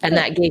 And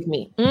that gave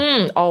me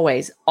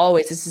always,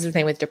 this is the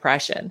thing with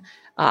depression.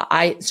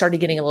 I started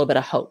getting a little bit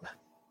of hope.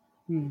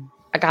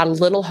 I got a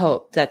little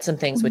hope that some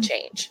things would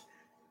change.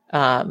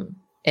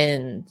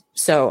 And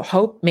so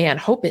hope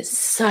is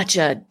such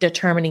a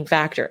determining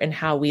factor in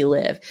how we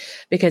live,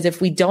 because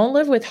if we don't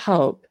live with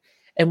hope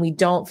and we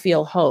don't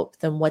feel hope,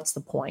 then what's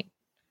the point?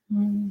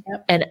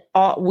 Yep. And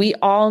we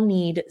all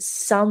need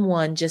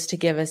someone just to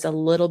give us a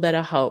little bit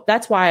of hope.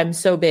 That's why I'm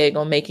so big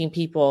on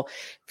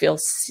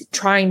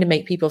trying to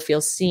make people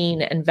feel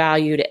seen and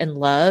valued and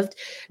loved,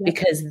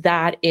 because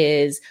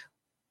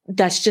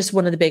that's just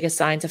one of the biggest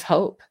signs of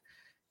hope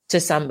to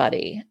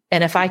somebody.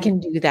 And if I can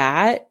do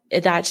that,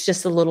 that's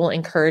just a little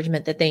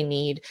encouragement that they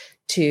need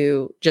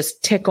to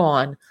just tick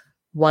on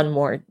one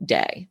more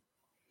day.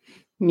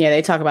 Yeah,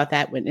 they talk about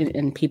that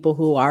in people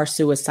who are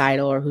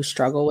suicidal or who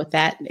struggle with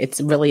that.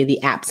 It's really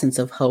the absence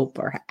of hope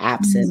or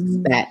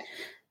absence that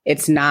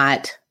it's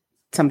not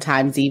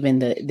sometimes even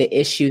the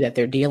issue that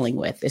they're dealing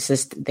with. It's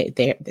just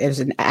there's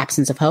an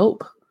absence of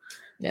hope.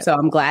 Yep. So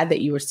I'm glad that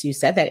you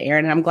said that,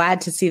 Erin, and I'm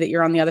glad to see that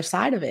you're on the other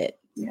side of it.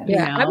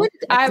 Yeah,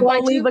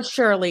 slowly but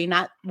surely,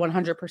 not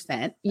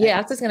 100%. Yeah,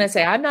 I was going to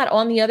say I'm not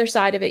on the other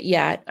side of it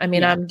yet. I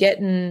mean, I'm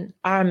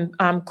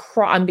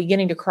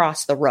beginning to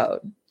cross the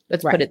road.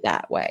 Let's put it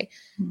that way.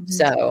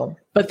 So,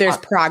 but there's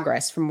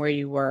progress from where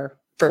you were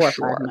 4 or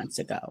 5 months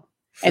ago.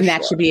 And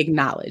that should be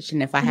acknowledged.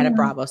 And if I had a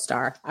Bravo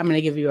star, I'm going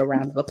to give you a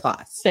round of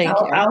applause. Thank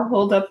you. I'll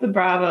hold up the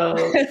Bravo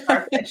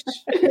starfish.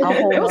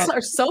 Those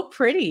are so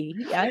pretty.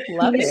 I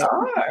love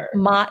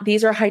it.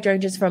 These are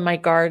hydrangeas from my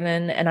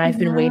garden. And I've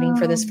been waiting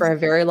for this for a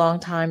very long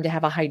time to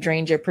have a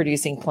hydrangea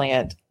producing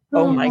plant.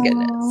 Oh my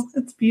goodness.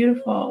 It's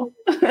beautiful.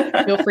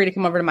 Feel free to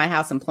come over to my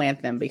house and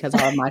plant them, because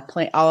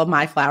all of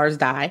my flowers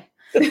die.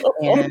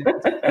 And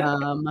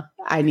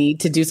I need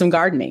to do some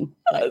gardening.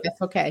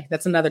 That's okay.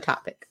 That's another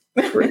topic.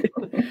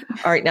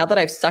 All right. Now that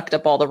I've sucked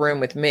up all the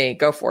room with me,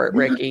 go for it,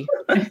 Ricky.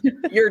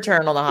 Your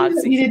turn on the hot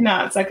seat. You did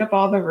not suck up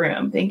all the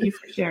room. Thank you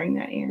for sharing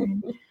that,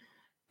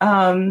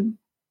 Erin.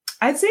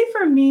 I'd say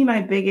for me,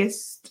 my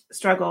biggest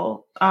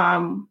struggle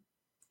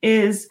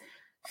is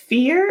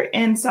fear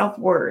and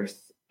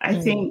self-worth. I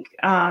think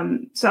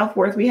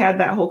self-worth, we had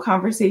that whole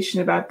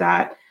conversation about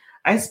that.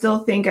 I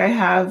still think I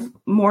have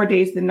more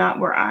days than not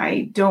where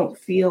I don't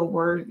feel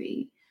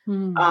worthy.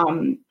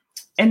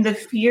 And the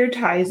fear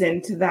ties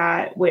into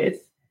that with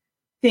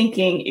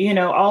thinking,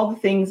 all the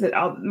things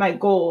my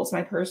goals,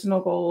 my personal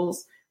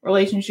goals,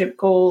 relationship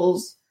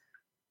goals.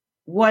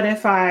 What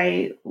if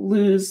I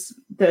lose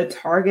the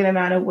target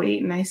amount of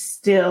weight and I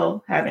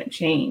still haven't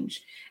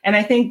changed? And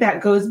I think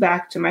that goes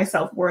back to my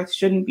self-worth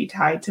shouldn't be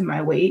tied to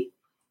my weight.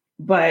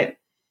 But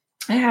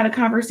I had a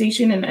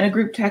conversation in a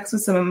group text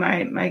with some of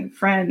my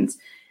friends,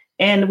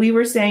 and we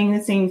were saying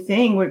the same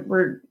thing.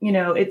 We're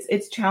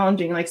it's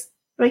challenging. Like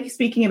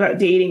speaking about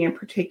dating in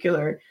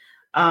particular,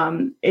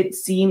 it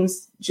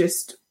seems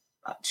just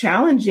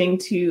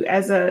challenging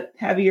as a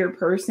heavier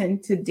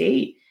person to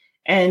date.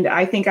 And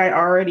I think I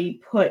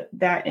already put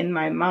that in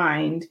my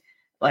mind,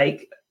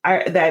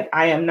 that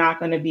I am not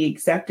going to be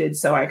accepted.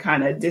 So I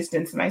kind of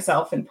distanced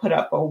myself and put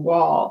up a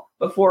wall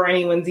before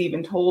anyone's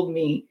even told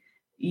me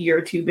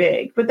you're too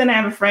big. But then I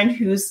have a friend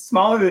who's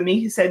smaller than me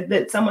who said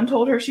that someone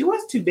told her she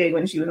was too big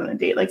when she was on a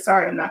date.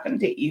 Sorry, I'm not going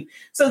to date you.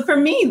 So for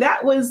me,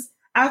 that was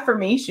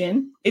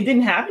affirmation. It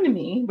didn't happen to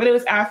me, but it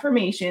was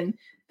affirmation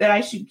that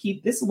I should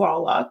keep this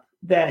wall up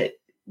that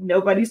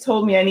nobody's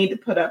told me I need to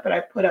put up, but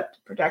I put up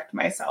to protect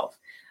myself.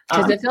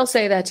 Because if they'll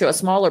say that to a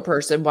smaller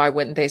person, why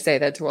wouldn't they say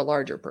that to a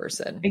larger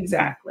person?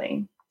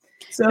 Exactly.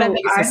 So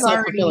it's a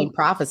self-fulfilling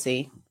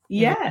prophecy.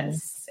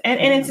 Yes. And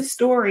it's a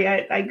story.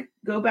 I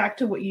go back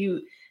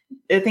to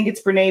I think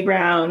it's Brene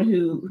Brown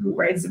who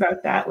writes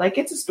about that.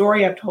 It's a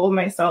story I've told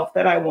myself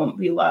that I won't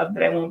be loved,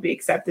 that I won't be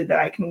accepted, that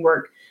I can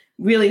work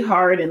really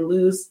hard and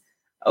lose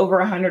over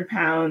 100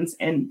 pounds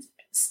and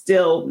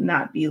still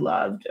not be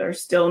loved or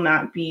still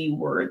not be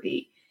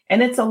worthy.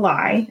 And it's a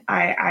lie.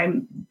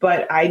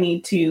 But I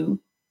need to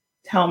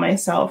tell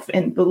myself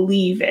and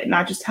believe it,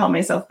 not just tell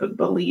myself, but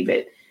believe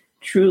it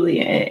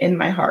truly in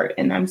my heart.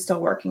 And I'm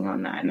still working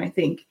on that. And I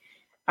think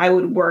I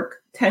would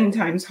work 10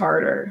 times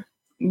harder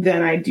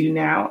than I do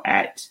now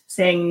at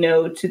saying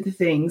no to the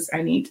things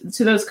I need,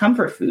 to those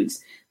comfort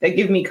foods that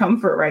give me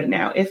comfort right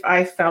now, if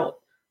I felt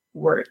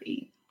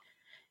worthy.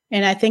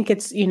 And I think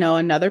it's,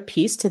 another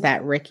piece to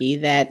that, Ricky,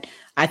 that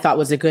I thought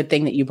was a good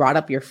thing that you brought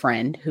up your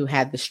friend who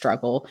had the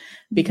struggle,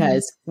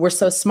 because we're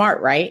so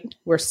smart, right?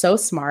 We're so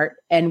smart,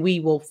 and we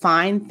will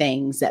find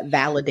things that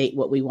validate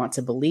what we want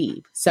to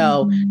believe.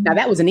 So now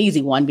that was an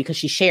easy one because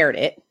she shared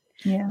it.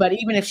 Yeah. But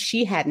even if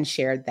she hadn't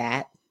shared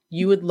that,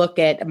 you would look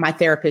at, my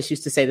therapist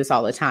used to say this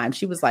all the time.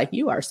 She was like,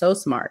 you are so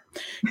smart.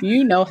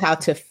 You know how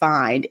to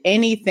find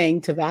anything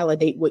to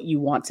validate what you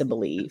want to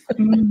believe.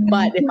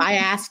 But if I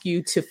ask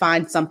you to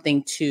find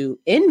something to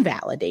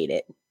invalidate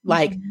it,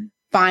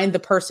 find the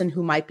person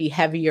who might be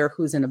heavier,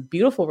 who's in a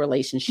beautiful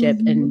relationship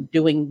and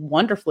doing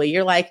wonderfully.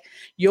 You're like,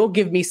 you'll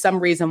give me some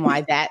reason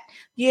why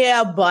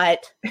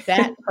but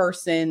that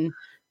person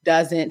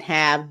doesn't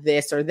have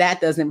this or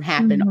that doesn't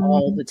happen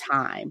all the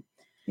time.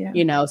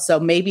 Yeah. So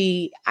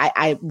maybe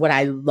what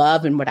I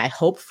love and what I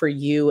hope for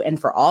you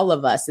and for all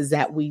of us is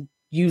that we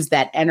use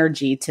that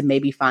energy to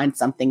maybe find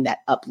something that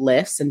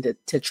uplifts and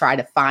to try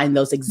to find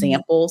those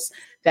examples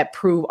that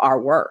prove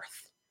our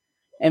worth.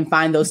 And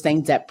find those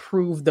things that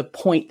prove the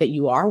point that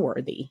you are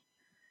worthy,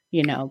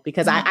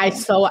 because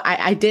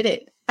I did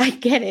it. I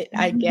get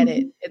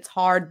it. It's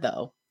hard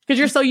though, because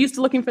you're so used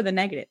to looking for the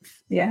negative.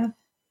 Yeah.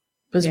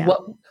 Because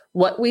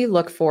what we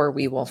look for,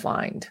 we will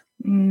find.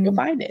 You'll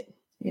find it.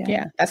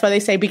 Yeah. That's why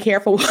they say, be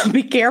careful,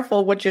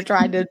 what you're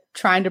trying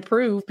to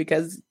prove,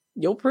 because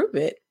you'll prove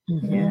it.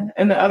 Yeah.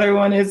 And the other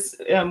one is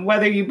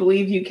whether you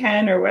believe you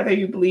can or whether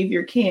you believe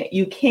you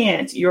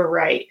can't, you're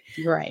right.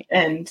 Right.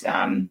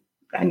 And,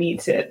 I need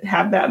to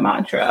have that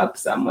mantra up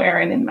somewhere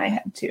and in my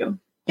head too.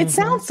 It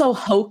sounds so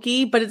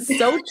hokey, but it's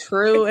so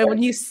true. And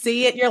when you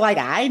see it, you're like,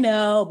 I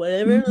know,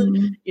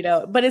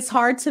 but it's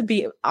hard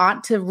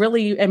to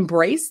really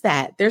embrace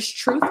that. There's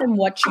truth in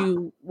what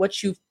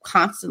you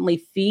constantly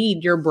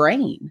feed your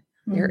brain.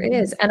 There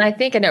is. And I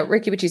know,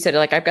 Ricky, what you said,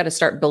 like, I've got to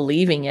start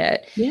believing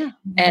it. Yeah.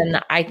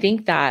 And I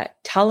think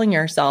that telling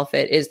yourself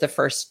it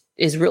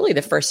is really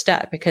the first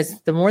step,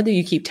 because the more that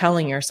you keep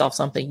telling yourself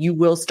something, you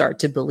will start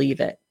to believe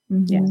it.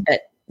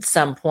 At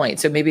some point.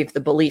 So maybe if the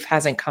belief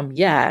hasn't come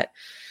yet,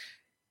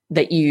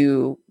 that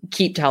you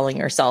keep telling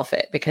yourself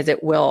it, because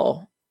it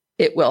will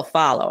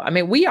follow. I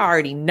mean, we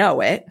already know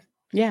it.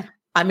 Yeah.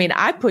 I mean,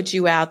 I put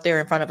you out there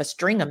in front of a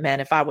string of men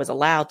if I was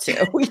allowed to.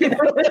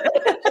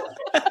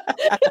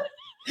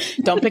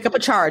 Don't pick up a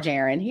charge,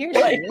 Aaron. Here's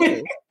Right.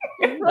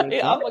 I'm going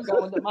to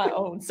go into my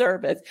own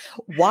service.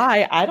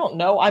 Why? I don't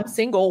know. I'm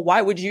single.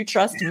 Why would you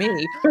trust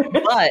me?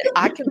 But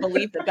I can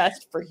believe the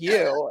best for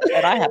you.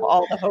 And I have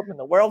all the hope in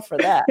the world for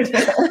that.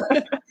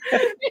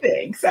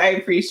 Thanks. I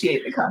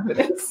appreciate the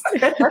confidence.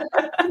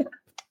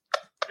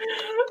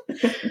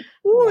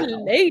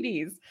 Ooh,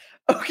 ladies.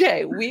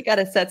 Okay. We got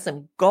to set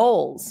some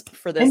goals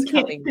for this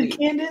coming week. Did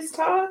Candace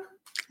talk?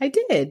 I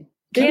did.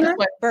 Candace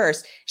went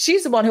first.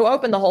 She's the one who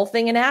opened the whole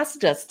thing and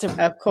asked us to.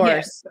 Of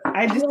course. Yes,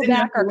 I just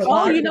didn't.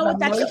 Oh, you know what?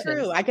 That's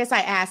true. I guess I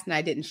asked and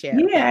I didn't share.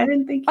 Yeah, I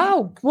didn't think.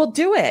 Oh, we'll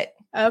do it.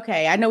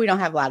 Okay. I know we don't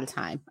have a lot of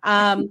time.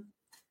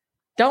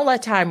 Don't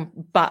let time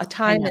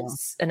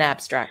is an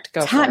abstract.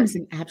 Go time for is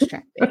an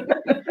abstract thing.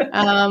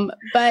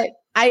 But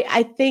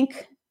I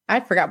think I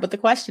forgot what the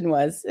question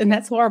was, and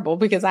that's horrible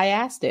because I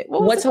asked it.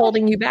 What's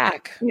holding you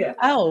back? Yeah.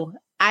 Oh,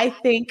 I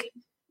think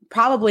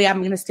probably I'm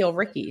going to steal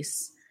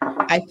Ricky's.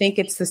 I think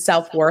it's the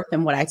self-worth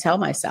and what I tell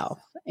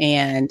myself.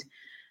 And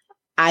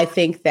I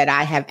think that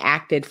I have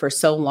acted for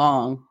so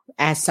long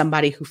as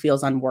somebody who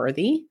feels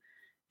unworthy,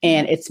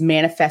 and it's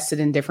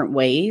manifested in different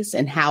ways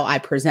and how I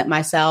present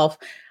myself.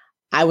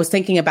 I was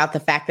thinking about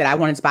the fact that I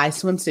wanted to buy a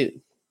swimsuit.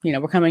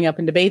 We're coming up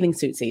into bathing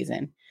suit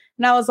season.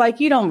 And I was like,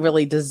 you don't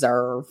really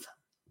deserve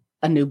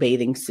a new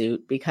bathing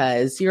suit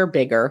because you're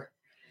bigger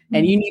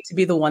and you need to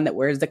be the one that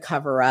wears the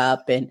cover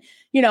up. And,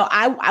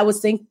 I was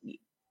thinking,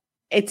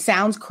 it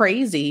sounds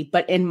crazy,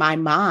 but in my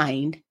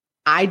mind,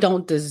 I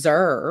don't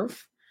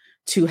deserve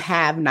to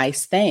have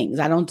nice things.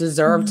 I don't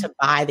deserve to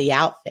buy the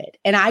outfit.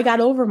 And I got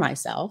over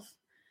myself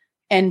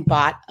and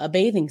bought a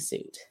bathing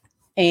suit.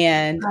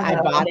 And I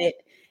bought it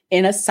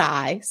in a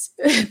size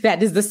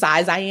that is the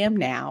size I am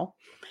now.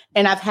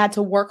 And I've had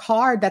to work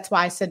hard. That's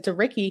why I said to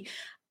Ricky,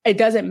 it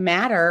doesn't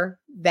matter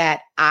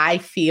that I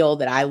feel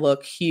that I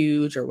look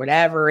huge or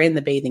whatever in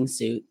the bathing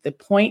suit. The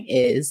point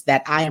is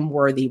that I am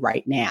worthy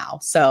right now.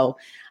 So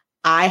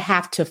I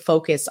have to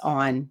focus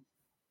on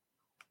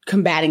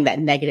combating that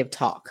negative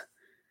talk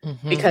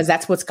because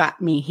that's what's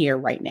got me here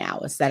right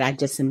now, is that I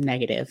just am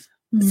negative.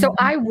 So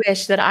I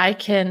wish that I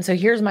can. So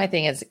here's my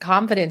thing is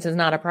confidence is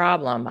not a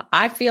problem.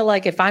 I feel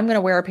like if I'm going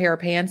to wear a pair of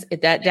pants,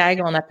 if that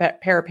daggone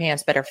that pair of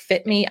pants better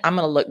fit me, I'm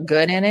going to look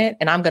good in it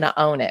and I'm going to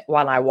own it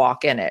while I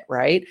walk in it.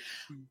 Right.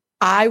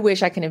 I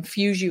wish I can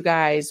infuse you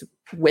guys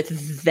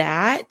with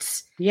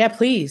that. Yeah,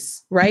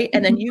 please. Right.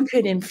 And then you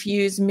could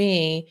infuse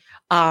me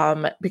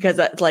because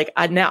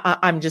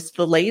I'm just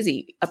the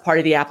lazy part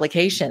of the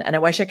application. And I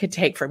wish I could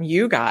take from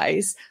you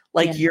guys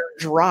your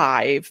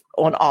drive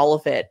on all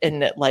of it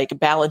and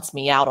balance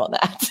me out on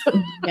that.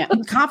 Yeah.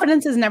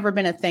 Confidence has never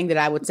been a thing that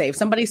I would say. If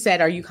somebody said,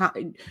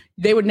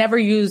 they would never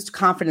use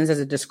confidence as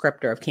a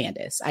descriptor of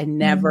Candace. I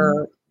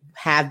never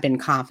have been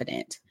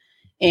confident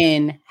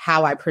in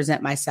how I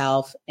present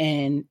myself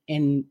and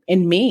in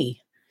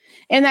me.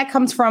 And that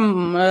comes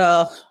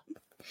from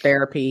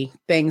therapy,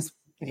 things,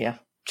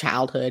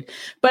 childhood.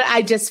 But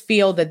I just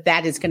feel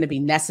that is going to be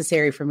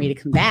necessary for me to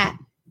combat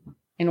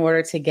in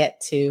order to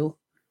get to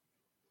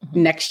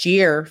next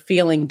year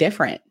feeling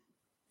different.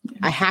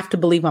 I have to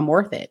believe I'm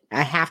worth it.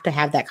 I have to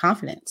have that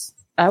confidence.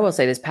 I will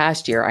say this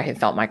past year, I have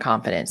felt my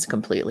confidence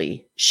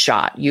completely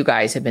shot. You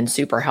guys have been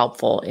super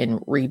helpful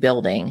in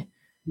rebuilding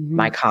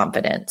my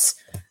confidence.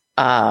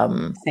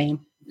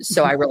 Same.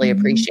 So I really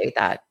appreciate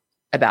that.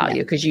 about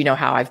you because you know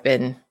how I've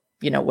been,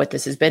 what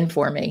this has been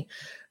for me.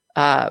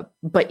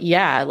 But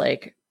yeah,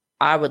 like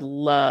I would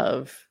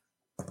love,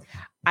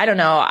 I don't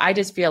know. I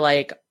just feel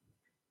like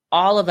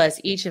all of us,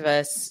 each of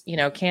us,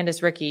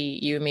 Candace, Ricky,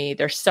 you, me,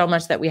 there's so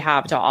much that we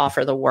have to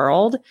offer the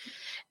world.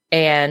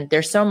 And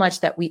there's so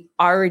much that we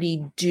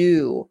already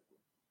do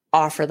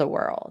offer the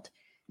world.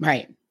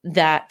 Right.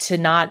 That to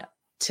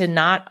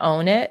not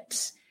own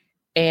it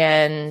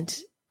and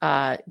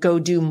go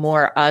do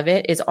more of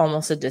it is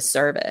almost a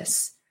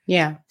disservice.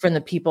 Yeah. From the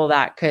people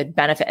that could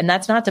benefit. And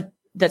that's not to,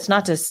 this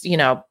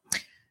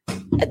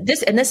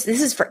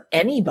is for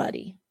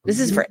anybody. This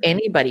is for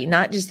anybody,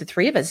 not just the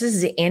three of us. This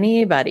is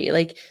anybody.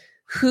 Like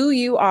who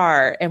you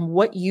are and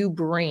what you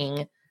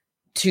bring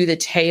to the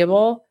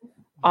table.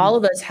 All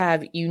of us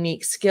have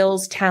unique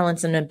skills,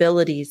 talents, and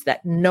abilities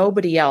that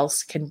nobody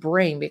else can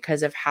bring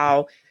because of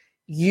how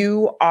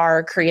you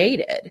are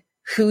created,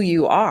 who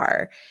you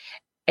are.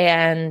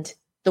 And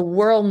the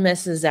world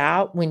misses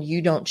out when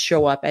you don't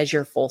show up as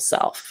your full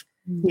self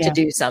to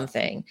do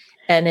something.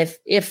 And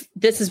if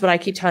this is what I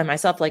keep telling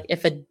myself, like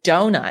if a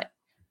donut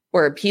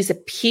or a piece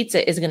of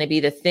pizza is going to be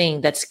the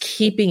thing that's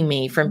keeping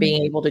me from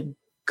being able to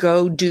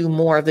go do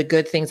more of the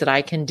good things that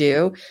I can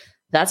do,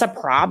 that's a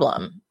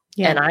problem.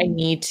 Yeah. And I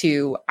need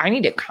to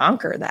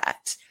conquer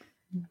that.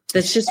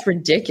 That's just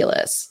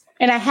ridiculous.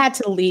 And I had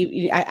to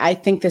leave. I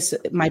think this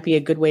might be a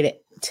good way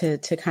to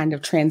kind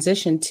of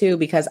transition too,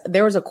 because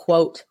there was a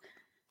quote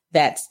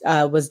that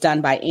was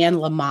done by Anne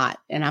Lamott,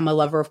 and I'm a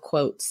lover of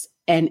quotes,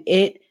 and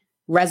it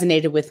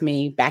resonated with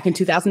me back in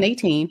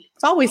 2018.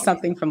 It's always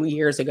something from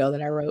years ago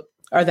that I wrote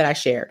or that I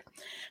shared.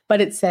 But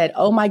it said,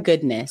 "Oh my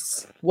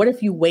goodness, what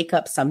if you wake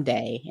up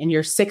someday and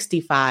you're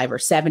 65 or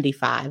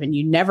 75 and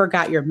you never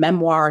got your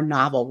memoir or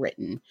novel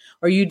written,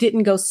 or you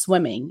didn't go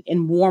swimming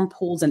in warm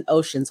pools and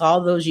oceans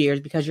all those years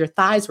because your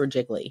thighs were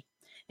jiggly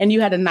and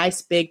you had a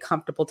nice, big,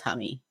 comfortable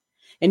tummy.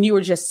 And you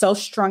were just so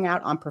strung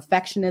out on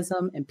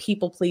perfectionism and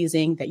people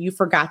pleasing that you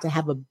forgot to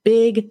have a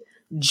big,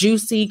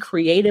 juicy,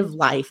 creative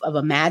life of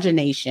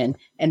imagination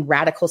and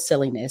radical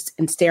silliness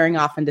and staring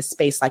off into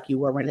space like you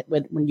were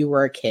when you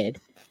were a kid.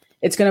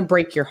 It's going to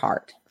break your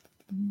heart.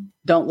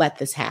 Don't let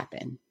this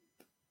happen."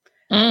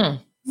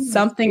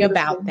 Something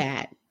about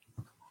that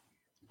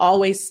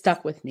always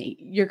stuck with me.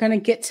 You're going to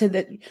get to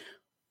the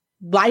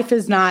life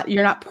is not,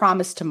 you're not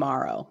promised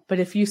tomorrow. But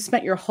if you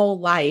spent your whole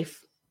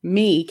life,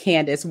 me,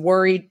 Candace,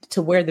 worried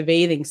to wear the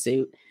bathing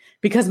suit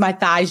because my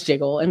thighs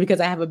jiggle and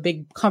because I have a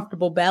big,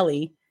 comfortable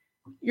belly,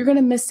 you're going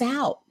to miss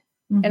out.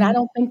 And I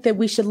don't think that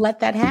we should let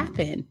that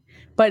happen.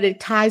 But it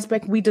ties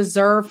back. We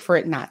deserve for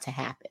it not to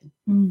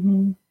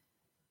happen.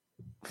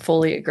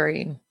 Fully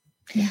agree.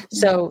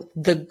 So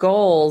the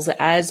goals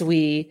as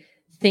we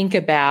think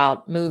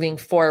about moving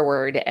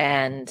forward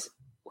and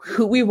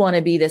who we want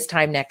to be this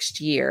time next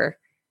year,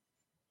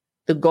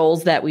 the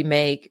goals that we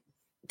make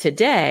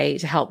today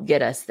to help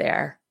get us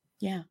there.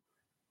 Yeah.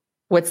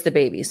 What's the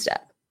baby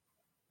step?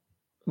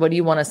 What do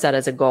you want to set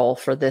as a goal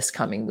for this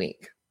coming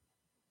week?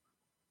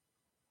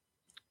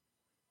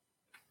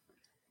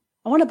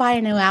 I want to buy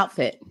a new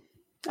outfit.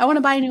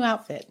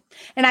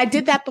 And I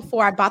did that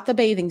before. I bought the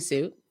bathing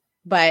suit.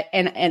 But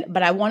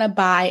I want to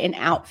buy an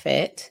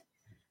outfit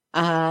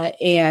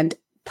and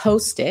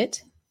post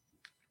it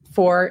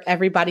for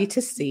everybody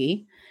to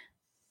see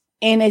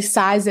in a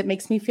size that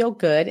makes me feel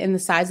good, in the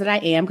size that I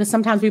am, because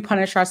sometimes we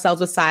punish ourselves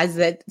with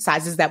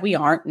sizes that we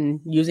aren't and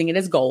using it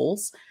as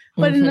goals.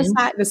 But in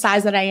the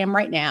size that I am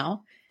right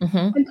now,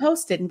 and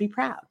post it and be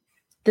proud.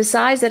 The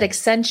size that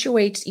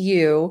accentuates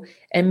you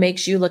and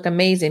makes you look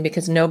amazing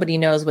because nobody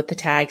knows what the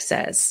tag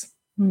says.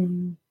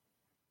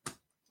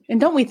 And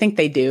don't we think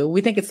they do?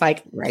 We think it's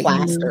like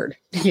plastered,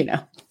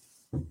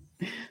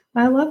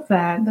 I love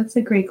that. That's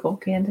a great goal,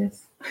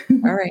 Candace.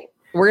 All right.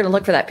 We're going to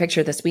look for that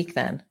picture this week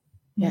then.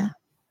 Yeah.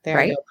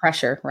 There you go.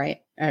 Pressure,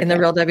 right? Okay. In the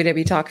Real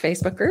WW Talk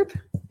Facebook group?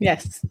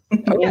 Yes.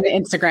 Okay. And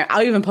Instagram.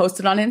 I'll even post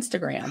it on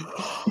Instagram.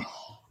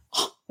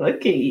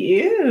 Look at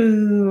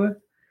you.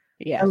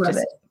 Yeah. I love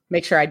it.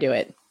 Make sure I do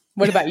it.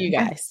 What about you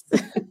guys?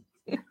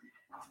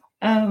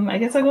 I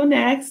guess I'll go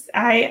next.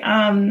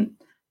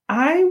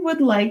 I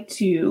would like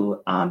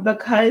to,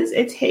 because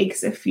it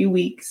takes a few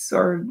weeks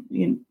or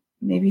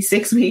maybe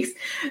 6 weeks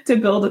to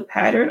build a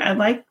pattern, I'd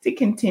like to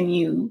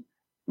continue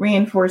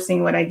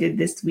reinforcing what I did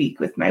this week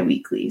with my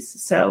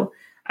weeklies. So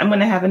I'm going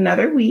to have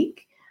another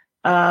week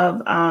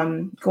of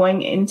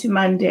going into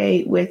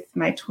Monday with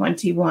my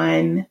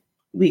 21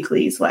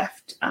 weeklies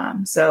left.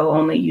 So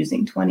only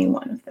using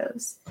 21 of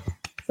those.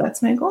 So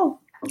that's my goal.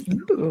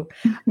 Ooh.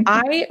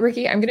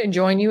 Ricky, I'm going to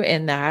join you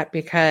in that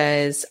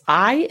because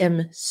I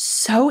am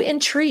so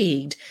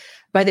intrigued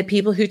by the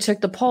people who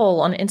took the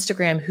poll on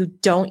Instagram who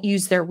don't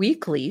use their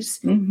weeklies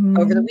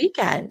over the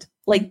weekend.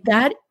 Like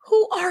that.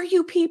 Who are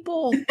you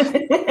people?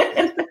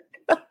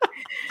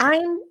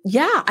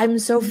 I'm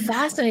so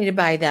fascinated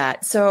by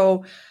that.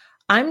 So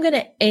I'm going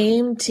to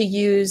aim to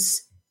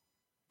use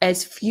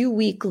as few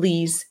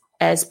weeklies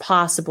as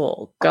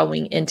possible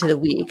going into the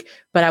week,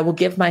 but I will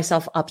give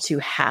myself up to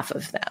half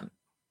of them.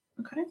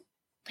 Okay.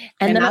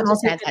 And then I'll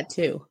just add that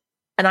too.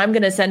 And I'm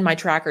going to send my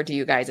tracker to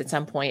you guys at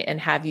some point and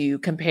have you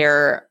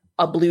compare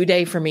a blue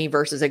day for me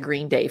versus a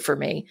green day for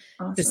me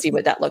to see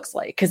what that looks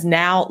like. Because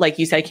now, like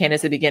you said,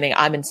 Candace, at the beginning,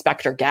 I'm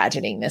Inspector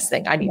Gadgeting this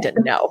thing. I need to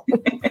know.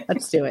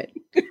 Let's do it.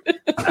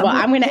 Well,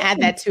 I'm going to add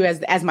that too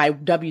as my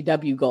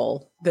WW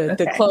goal.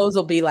 The clothes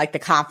will be like the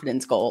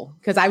confidence goal,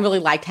 because I really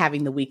liked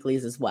having the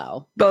weeklies as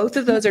well. Both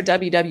of those are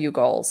WW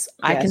goals.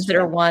 Yes, I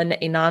consider one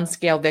a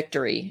non-scale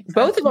victory.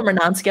 Both of them are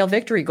non-scale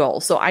victory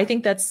goals. So I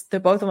think both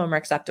of them are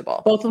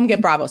acceptable. Both of them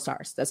get Bravo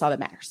stars. That's all that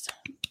matters.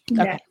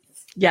 Okay.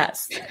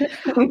 Yes.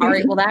 All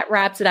right. Well, that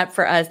wraps it up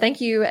for us. Thank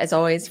you, as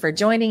always, for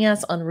joining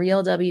us on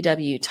Real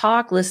WW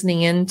Talk,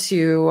 listening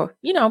into,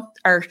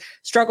 our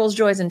struggles,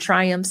 joys, and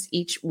triumphs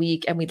each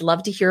week. And we'd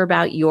love to hear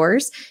about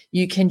yours.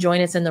 You can join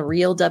us in the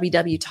Real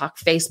WW Talk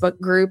Facebook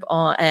group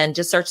and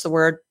just search the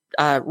word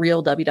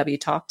Real WW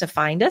Talk to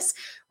find us.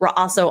 We're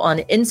also on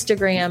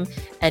Instagram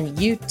and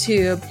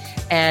YouTube.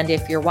 And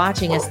if you're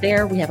watching us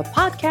there, we have a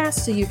podcast,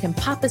 so you can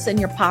pop us in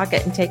your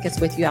pocket and take us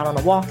with you out on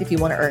a walk if you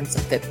want to earn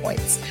some fit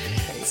points.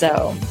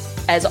 So,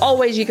 as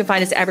always, you can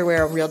find us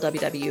everywhere on Real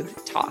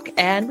WW Talk.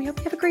 And we hope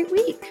you have a great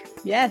week.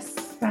 Yes.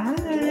 Bye.